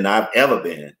than I've ever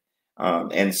been.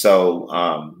 And so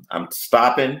I'm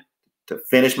stopping to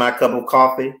finish my cup of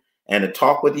coffee and to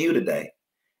talk with you today,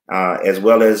 as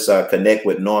well as connect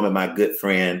with Norman, my good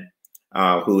friend,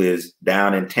 who is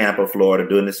down in Tampa, Florida,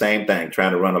 doing the same thing,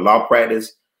 trying to run a law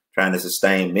practice, trying to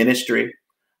sustain ministry.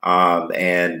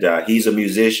 And he's a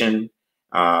musician,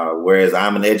 whereas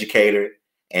I'm an educator,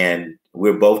 and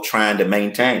we're both trying to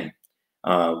maintain.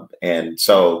 And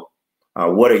so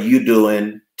what are you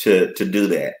doing to do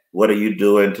that? What are you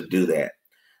doing to do that?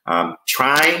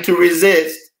 Trying to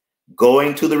resist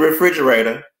going to the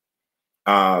refrigerator.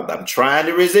 I'm trying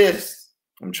to resist.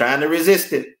 I'm trying to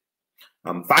resist it.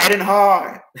 I'm fighting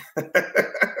hard.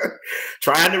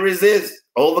 Trying to resist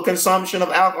overconsumption of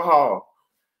alcohol.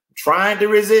 Trying to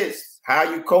resist. How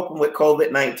are you coping with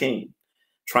COVID-19?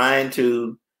 Trying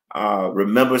to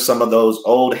remember some of those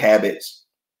old habits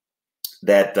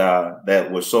that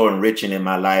that were so enriching in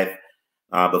my life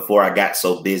before I got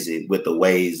so busy with the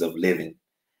ways of living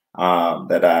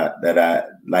that I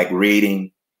like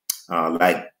reading,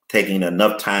 like taking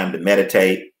enough time to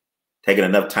meditate, taking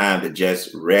enough time to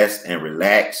just rest and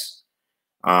relax,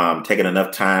 taking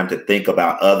enough time to think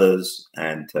about others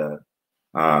and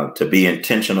to be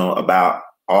intentional about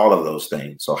all of those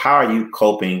things. So how are you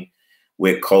coping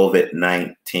with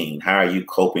COVID-19? How are you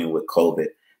coping with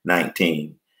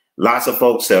COVID-19? Lots of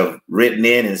folks have written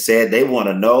in and said they want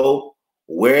to know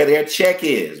where their check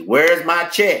is. Where's my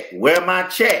check? Where's my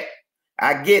check?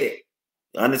 I get it.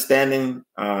 Understanding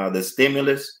the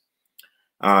stimulus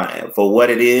for what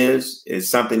it is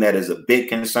something that is a big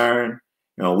concern.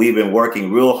 You know, we've been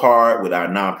working real hard with our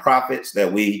nonprofits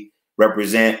that we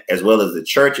represent, as well as the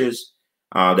churches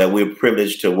that we're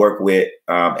privileged to work with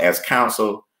as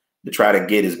counsel, to try to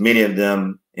get as many of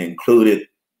them included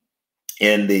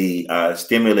in the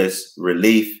stimulus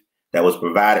relief that was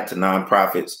provided to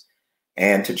nonprofits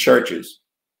and to churches,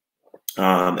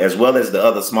 as well as the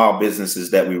other small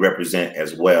businesses that we represent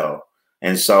as well.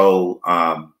 And so,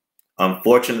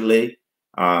 unfortunately,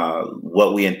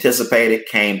 what we anticipated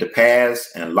came to pass,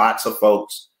 and lots of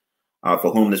folks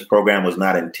for whom this program was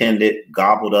not intended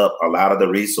gobbled up a lot of the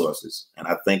resources. And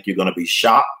I think you're going to be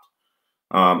shocked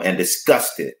and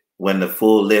disgusted when the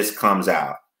full list comes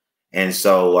out. And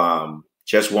so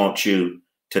just want you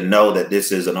to know that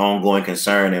this is an ongoing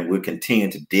concern, and we're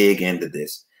continuing to dig into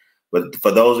this. But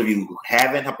for those of you who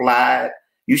haven't applied,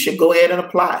 you should go ahead and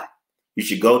apply. You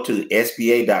should go to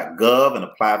sba.gov and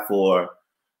apply for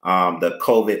the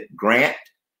COVID grant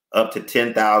up to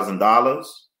 $10,000.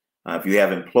 If you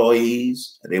have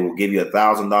employees, they will give you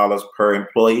 $1,000 per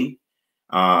employee.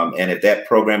 And if that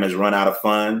program has run out of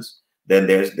funds, then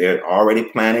they're already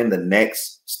planning the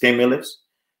next stimulus.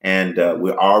 And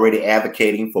we're already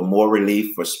advocating for more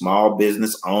relief for small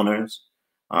business owners.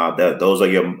 Those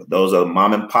are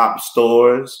mom and pop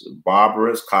stores,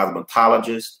 barbers,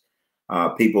 cosmetologists,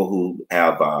 people who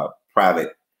have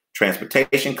private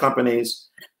transportation companies,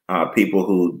 people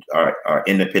who are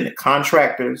independent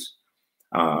contractors,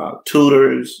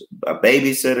 tutors,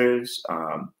 babysitters,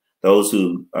 those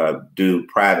who do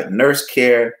private nurse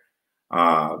care.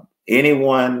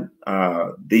 Anyone,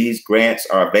 these grants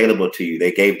are available to you.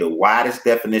 They gave the widest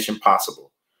definition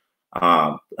possible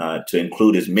to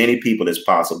include as many people as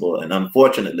possible. And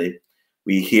unfortunately,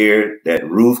 we hear that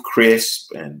Ruth Chris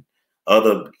and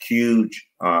other huge,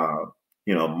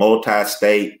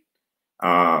 multi-state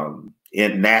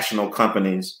national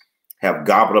companies have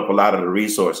gobbled up a lot of the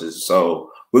resources.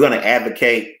 So we're going to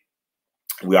advocate.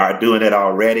 We are doing it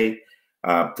already.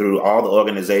 Through all the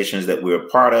organizations that we're a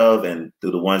part of and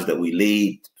through the ones that we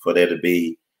lead, for there to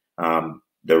be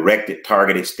directed,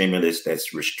 targeted stimulus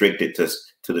that's restricted to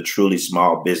the truly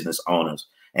small business owners,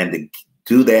 and to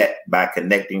do that by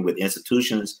connecting with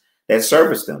institutions that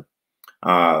service them.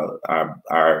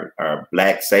 Our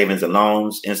Black savings and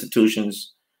loans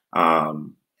institutions,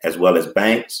 as well as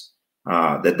banks,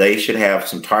 that they should have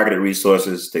some targeted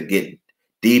resources to get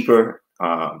deeper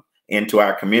into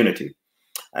our community.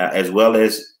 As well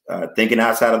as thinking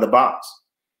outside of the box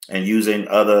and using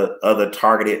other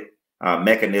targeted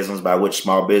mechanisms by which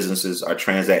small businesses are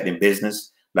transacting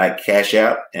business, like Cash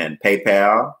App and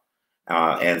PayPal,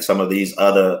 and some of these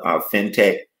other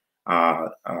fintech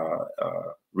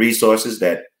resources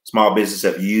that small businesses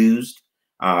have used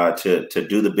to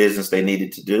do the business they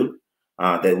needed to do,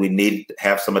 that we need to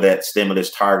have some of that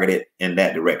stimulus targeted in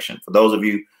that direction. For those of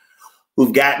you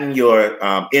who've gotten your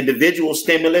individual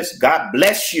stimulus, God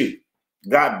bless you.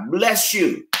 God bless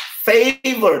you.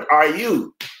 Favored are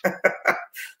you.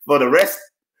 For the rest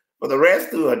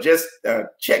who are just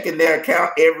checking their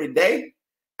account every day,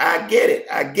 I get it.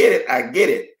 I get it. I get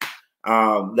it.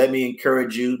 Let me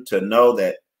encourage you to know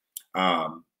that,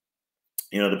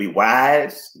 to be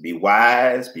wise, be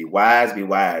wise, be wise, be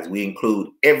wise. We include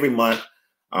every month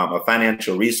a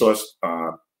financial resource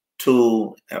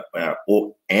tool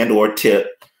or tip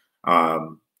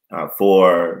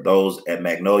for those at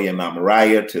Magnolia and Mount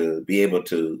Moriah to be able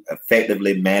to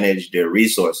effectively manage their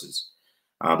resources,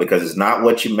 because it's not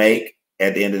what you make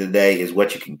at the end of the day, is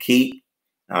what you can keep.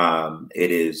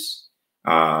 It is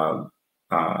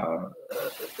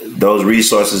those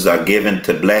resources are given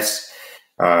to bless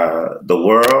the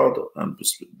world,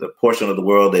 the portion of the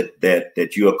world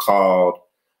that you are called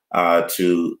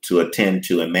to attend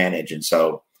to and manage. And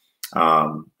so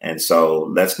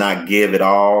let's not give it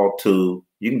all to,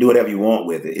 you can do whatever you want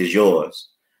with it. It's yours.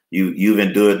 You've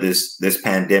endured this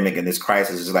pandemic and this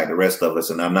crisis just like the rest of us.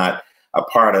 And I'm not a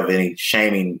part of any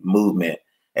shaming movement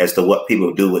as to what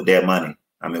people do with their money.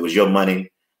 I mean, it was your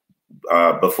money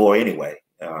before anyway,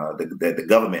 that the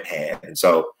government had. And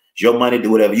so it's your money, do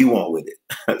whatever you want with it.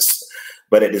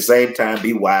 But at the same time,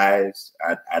 be wise.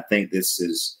 I think this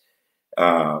is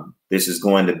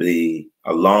going to be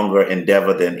a longer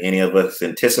endeavor than any of us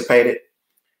anticipated.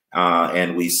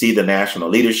 And we see the national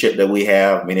leadership that we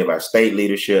have. Many of our state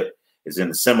leadership is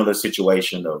in a similar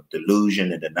situation of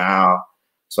delusion and denial.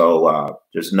 So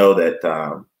just know that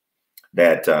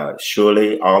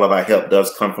surely all of our help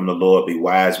does come from the Lord. Be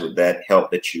wise with that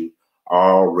help that you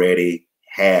already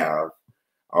have.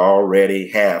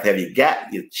 Have you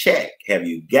got your check? Have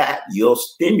you got your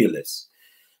stimulus?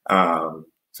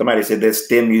 Somebody said that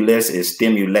stimulus is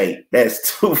stimulate.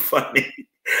 That's too funny.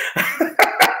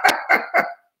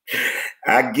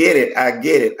 I get it. I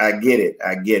get it. I get it.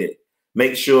 I get it.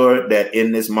 Make sure that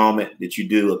in this moment that you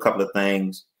do a couple of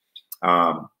things.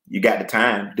 You got the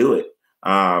time, do it.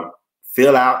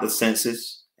 Fill out the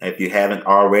census. If you haven't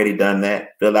already done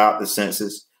that, fill out the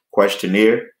census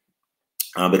questionnaire,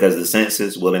 because the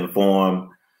census will inform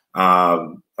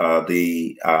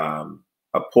the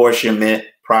apportionment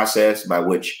process by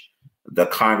which the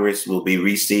Congress will be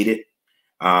reseated.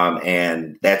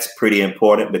 And that's pretty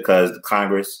important because the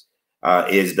Congress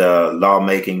is the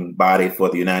lawmaking body for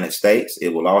the United States. It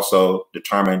will also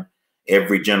determine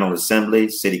every General Assembly,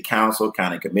 City Council,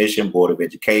 County Commission, Board of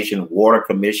Education, Water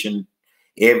Commission.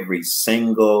 Every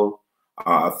single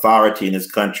authority in this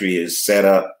country is set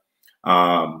up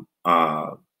on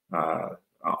the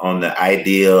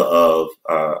idea of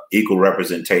equal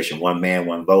representation, one man,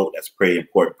 one vote. That's a pretty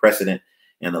important precedent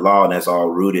in the law, and that's all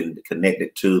rooted and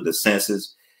connected to the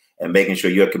census. And making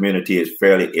sure your community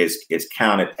is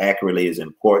counted accurately is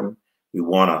important. We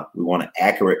want an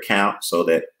accurate count so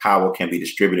that power can be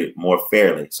distributed more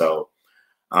fairly. So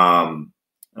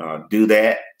do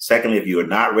that. Secondly, if you are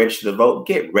not registered to vote,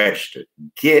 get registered.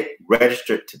 Get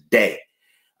registered today.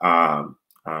 All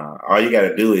you got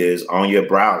to do is on your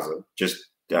browser, just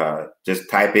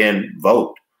type in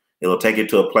vote. It'll take you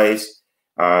to a place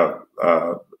where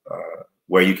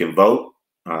you can vote,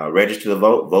 register to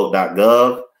vote,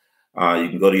 vote.gov. You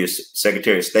can go to your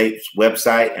Secretary of State's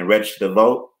website and register to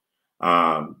vote.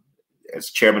 As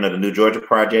chairman of the New Georgia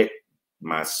Project,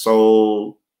 my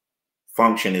sole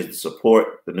function is to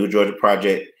support the New Georgia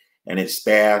Project and its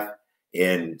staff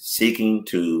in seeking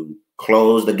to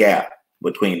close the gap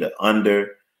between the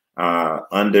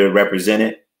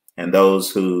underrepresented and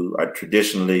those who are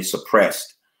traditionally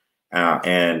suppressed.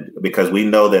 And because we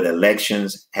know that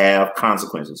elections have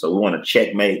consequences. So we want to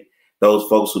checkmate those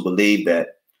folks who believe that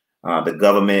the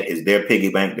government is their piggy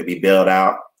bank to be bailed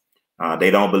out.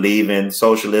 They don't believe in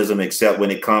socialism except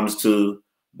when it comes to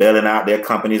bailing out their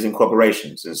companies and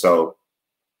corporations. And so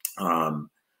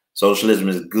socialism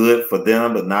is good for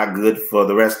them, but not good for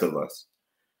the rest of us.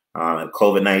 And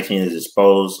COVID-19 has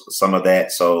exposed some of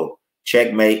that. So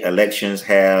checkmate, elections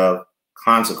have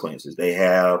consequences. They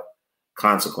have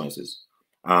consequences.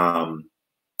 Want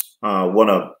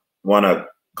to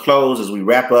close as we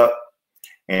wrap up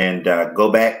and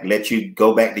let you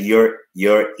go back to your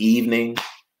evening.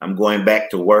 I'm going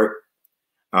back to work.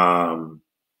 I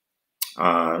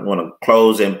want to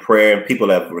close in prayer. People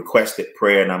have requested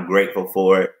prayer, and I'm grateful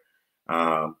for it.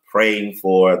 Praying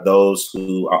for those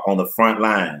who are on the front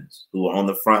lines, who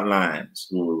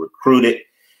were recruited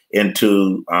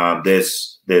into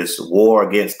this war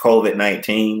against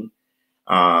COVID-19.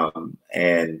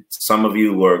 And some of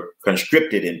you were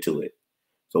conscripted into it.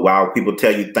 So while people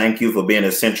tell you thank you for being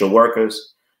essential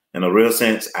workers, in a real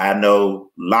sense, I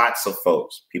know lots of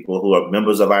folks, people who are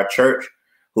members of our church,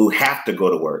 who have to go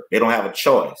to work. They don't have a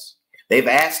choice. They've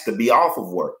asked to be off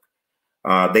of work.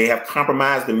 They have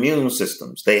compromised immune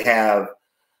systems. They have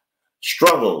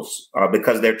struggles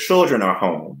because their children are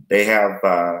home. They have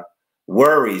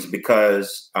worries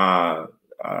because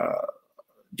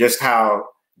just how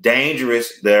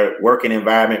dangerous their working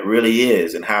environment really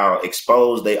is and how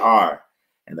exposed they are,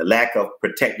 and the lack of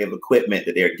protective equipment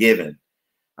that they're given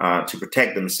to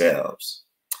protect themselves.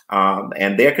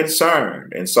 And they're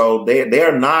concerned. And so they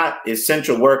are not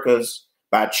essential workers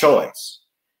by choice.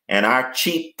 And our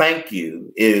cheap thank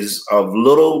you is of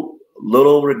little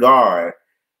regard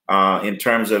in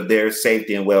terms of their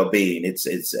safety and well-being. It's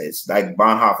like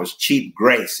Bonhoeffer's cheap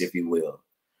grace, if you will.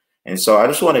 And so I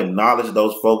just want to acknowledge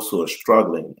those folks who are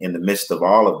struggling in the midst of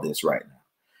all of this right now.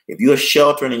 If you are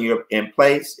sheltering and you're in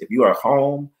place, if you are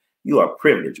home, you are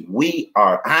privileged.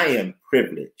 I am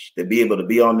privileged to be able to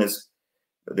be on this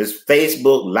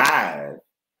Facebook Live.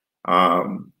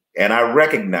 And I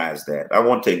recognize that. I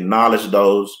want to acknowledge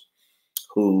those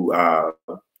who are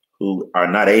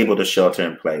not able to shelter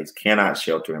in place, cannot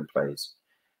shelter in place,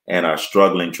 and are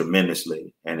struggling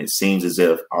tremendously. And it seems as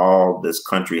if all this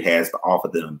country has to offer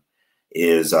them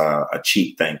is a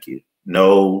cheap thank you.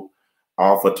 No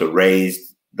offer to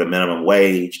raise the minimum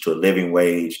wage to a living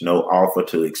wage, no offer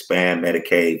to expand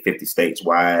Medicaid 50 states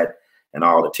wide and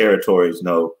all the territories,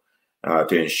 no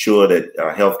to ensure that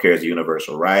healthcare is a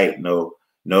universal right, no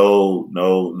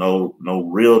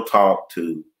real talk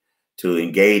to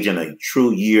engage in a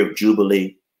true year of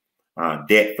jubilee.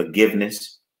 Debt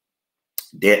forgiveness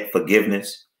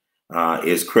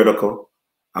is critical,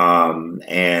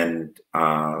 and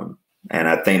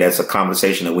I think that's a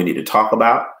conversation that we need to talk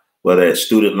about, whether it's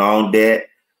student loan debt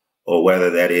or whether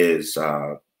that is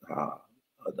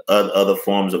other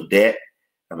forms of debt.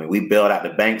 I mean, we bailed out the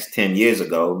banks 10 years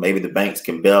ago. Maybe the banks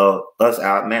can bail us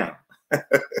out now.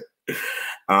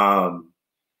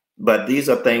 But these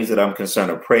are things that I'm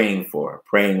concerned of praying for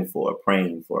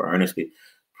earnestly,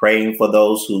 praying for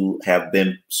those who have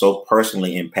been so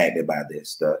personally impacted by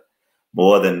this. The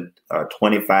more than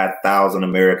 25,000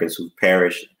 Americans who've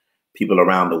perished, people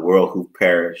around the world who've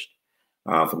perished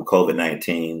from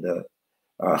COVID-19, the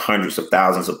hundreds of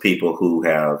thousands of people who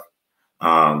have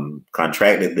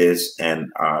contracted this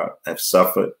and have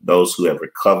suffered, those who have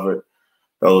recovered,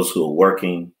 those who are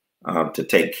working to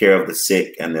take care of the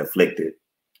sick and the afflicted,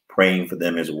 praying for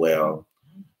them as well.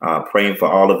 Praying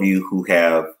for all of you who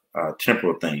have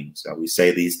temporal things. We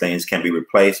say these things can be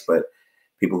replaced, but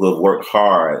people who have worked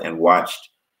hard and watched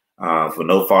for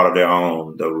no fault of their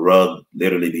own, the rug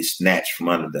literally be snatched from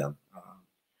under them.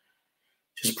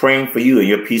 Just praying for you and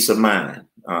your peace of mind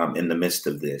in the midst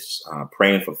of this.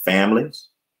 Praying for families,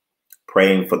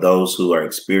 praying for those who are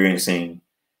experiencing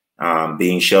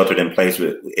being sheltered in place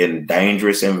in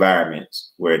dangerous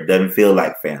environments where it doesn't feel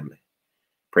like family.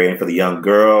 Praying for the young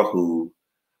girl who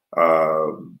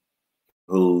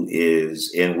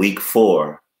is in week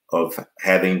 4 of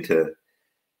having to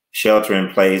shelter in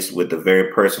place with the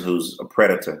very person who's a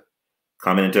predator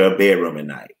coming into her bedroom at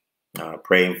night.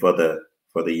 Praying for the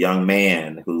young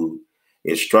man who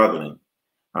is struggling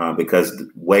because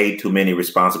way too many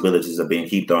responsibilities are being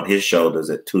heaped on his shoulders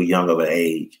at too young of an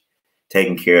age,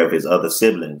 taking care of his other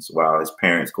siblings while his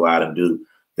parents go out and do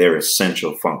their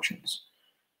essential functions.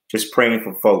 Just praying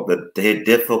for folk, the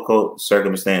difficult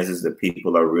circumstances that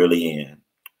people are really in.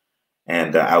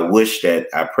 And I wish that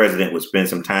our president would spend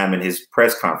some time in his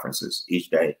press conferences each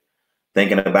day,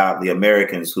 thinking about the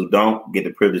Americans who don't get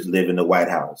the privilege to live in the White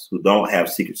House, who don't have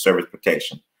Secret Service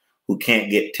protection, who can't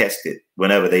get tested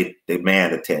whenever they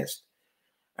demand a test,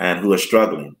 and who are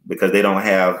struggling because they don't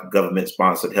have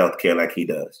government-sponsored health care like he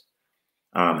does,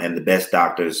 and the best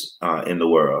doctors in the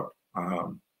world.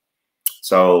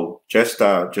 So just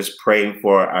praying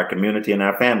for our community and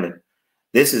our family.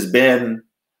 This has been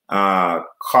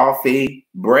coffee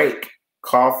break.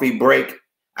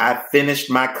 I finished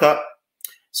my cup.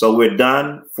 So we're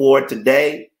done for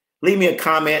today. Leave me a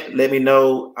comment. Let me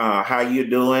know how you're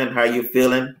doing, how you're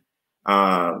feeling.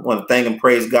 I want to thank and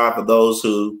praise God for those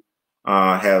who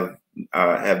have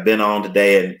been on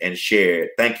today and shared.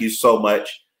 Thank you so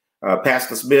much.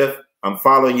 Pastor Smith, I'm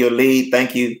following your lead.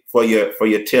 Thank you for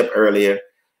your tip earlier.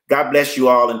 God bless you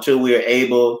all until we are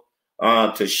able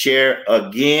to share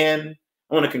again.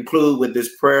 I want to conclude with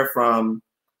this prayer from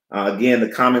Again, the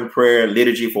common prayer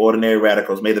liturgy for ordinary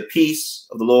radicals. May the peace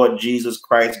of the Lord Jesus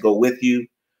Christ go with you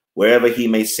wherever he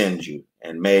may send you,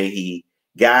 and may he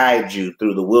guide you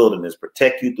through the wilderness,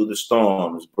 protect you through the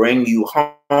storms, bring you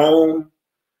home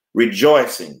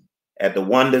rejoicing at the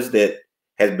wonders that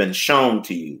has been shown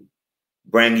to you,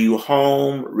 bring you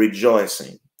home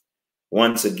rejoicing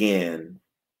once again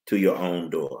to your own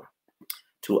door,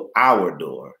 to our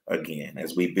door again,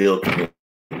 as we build community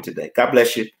today. God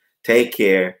bless you. Take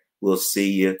care. We'll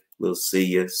see you. We'll see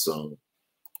you soon.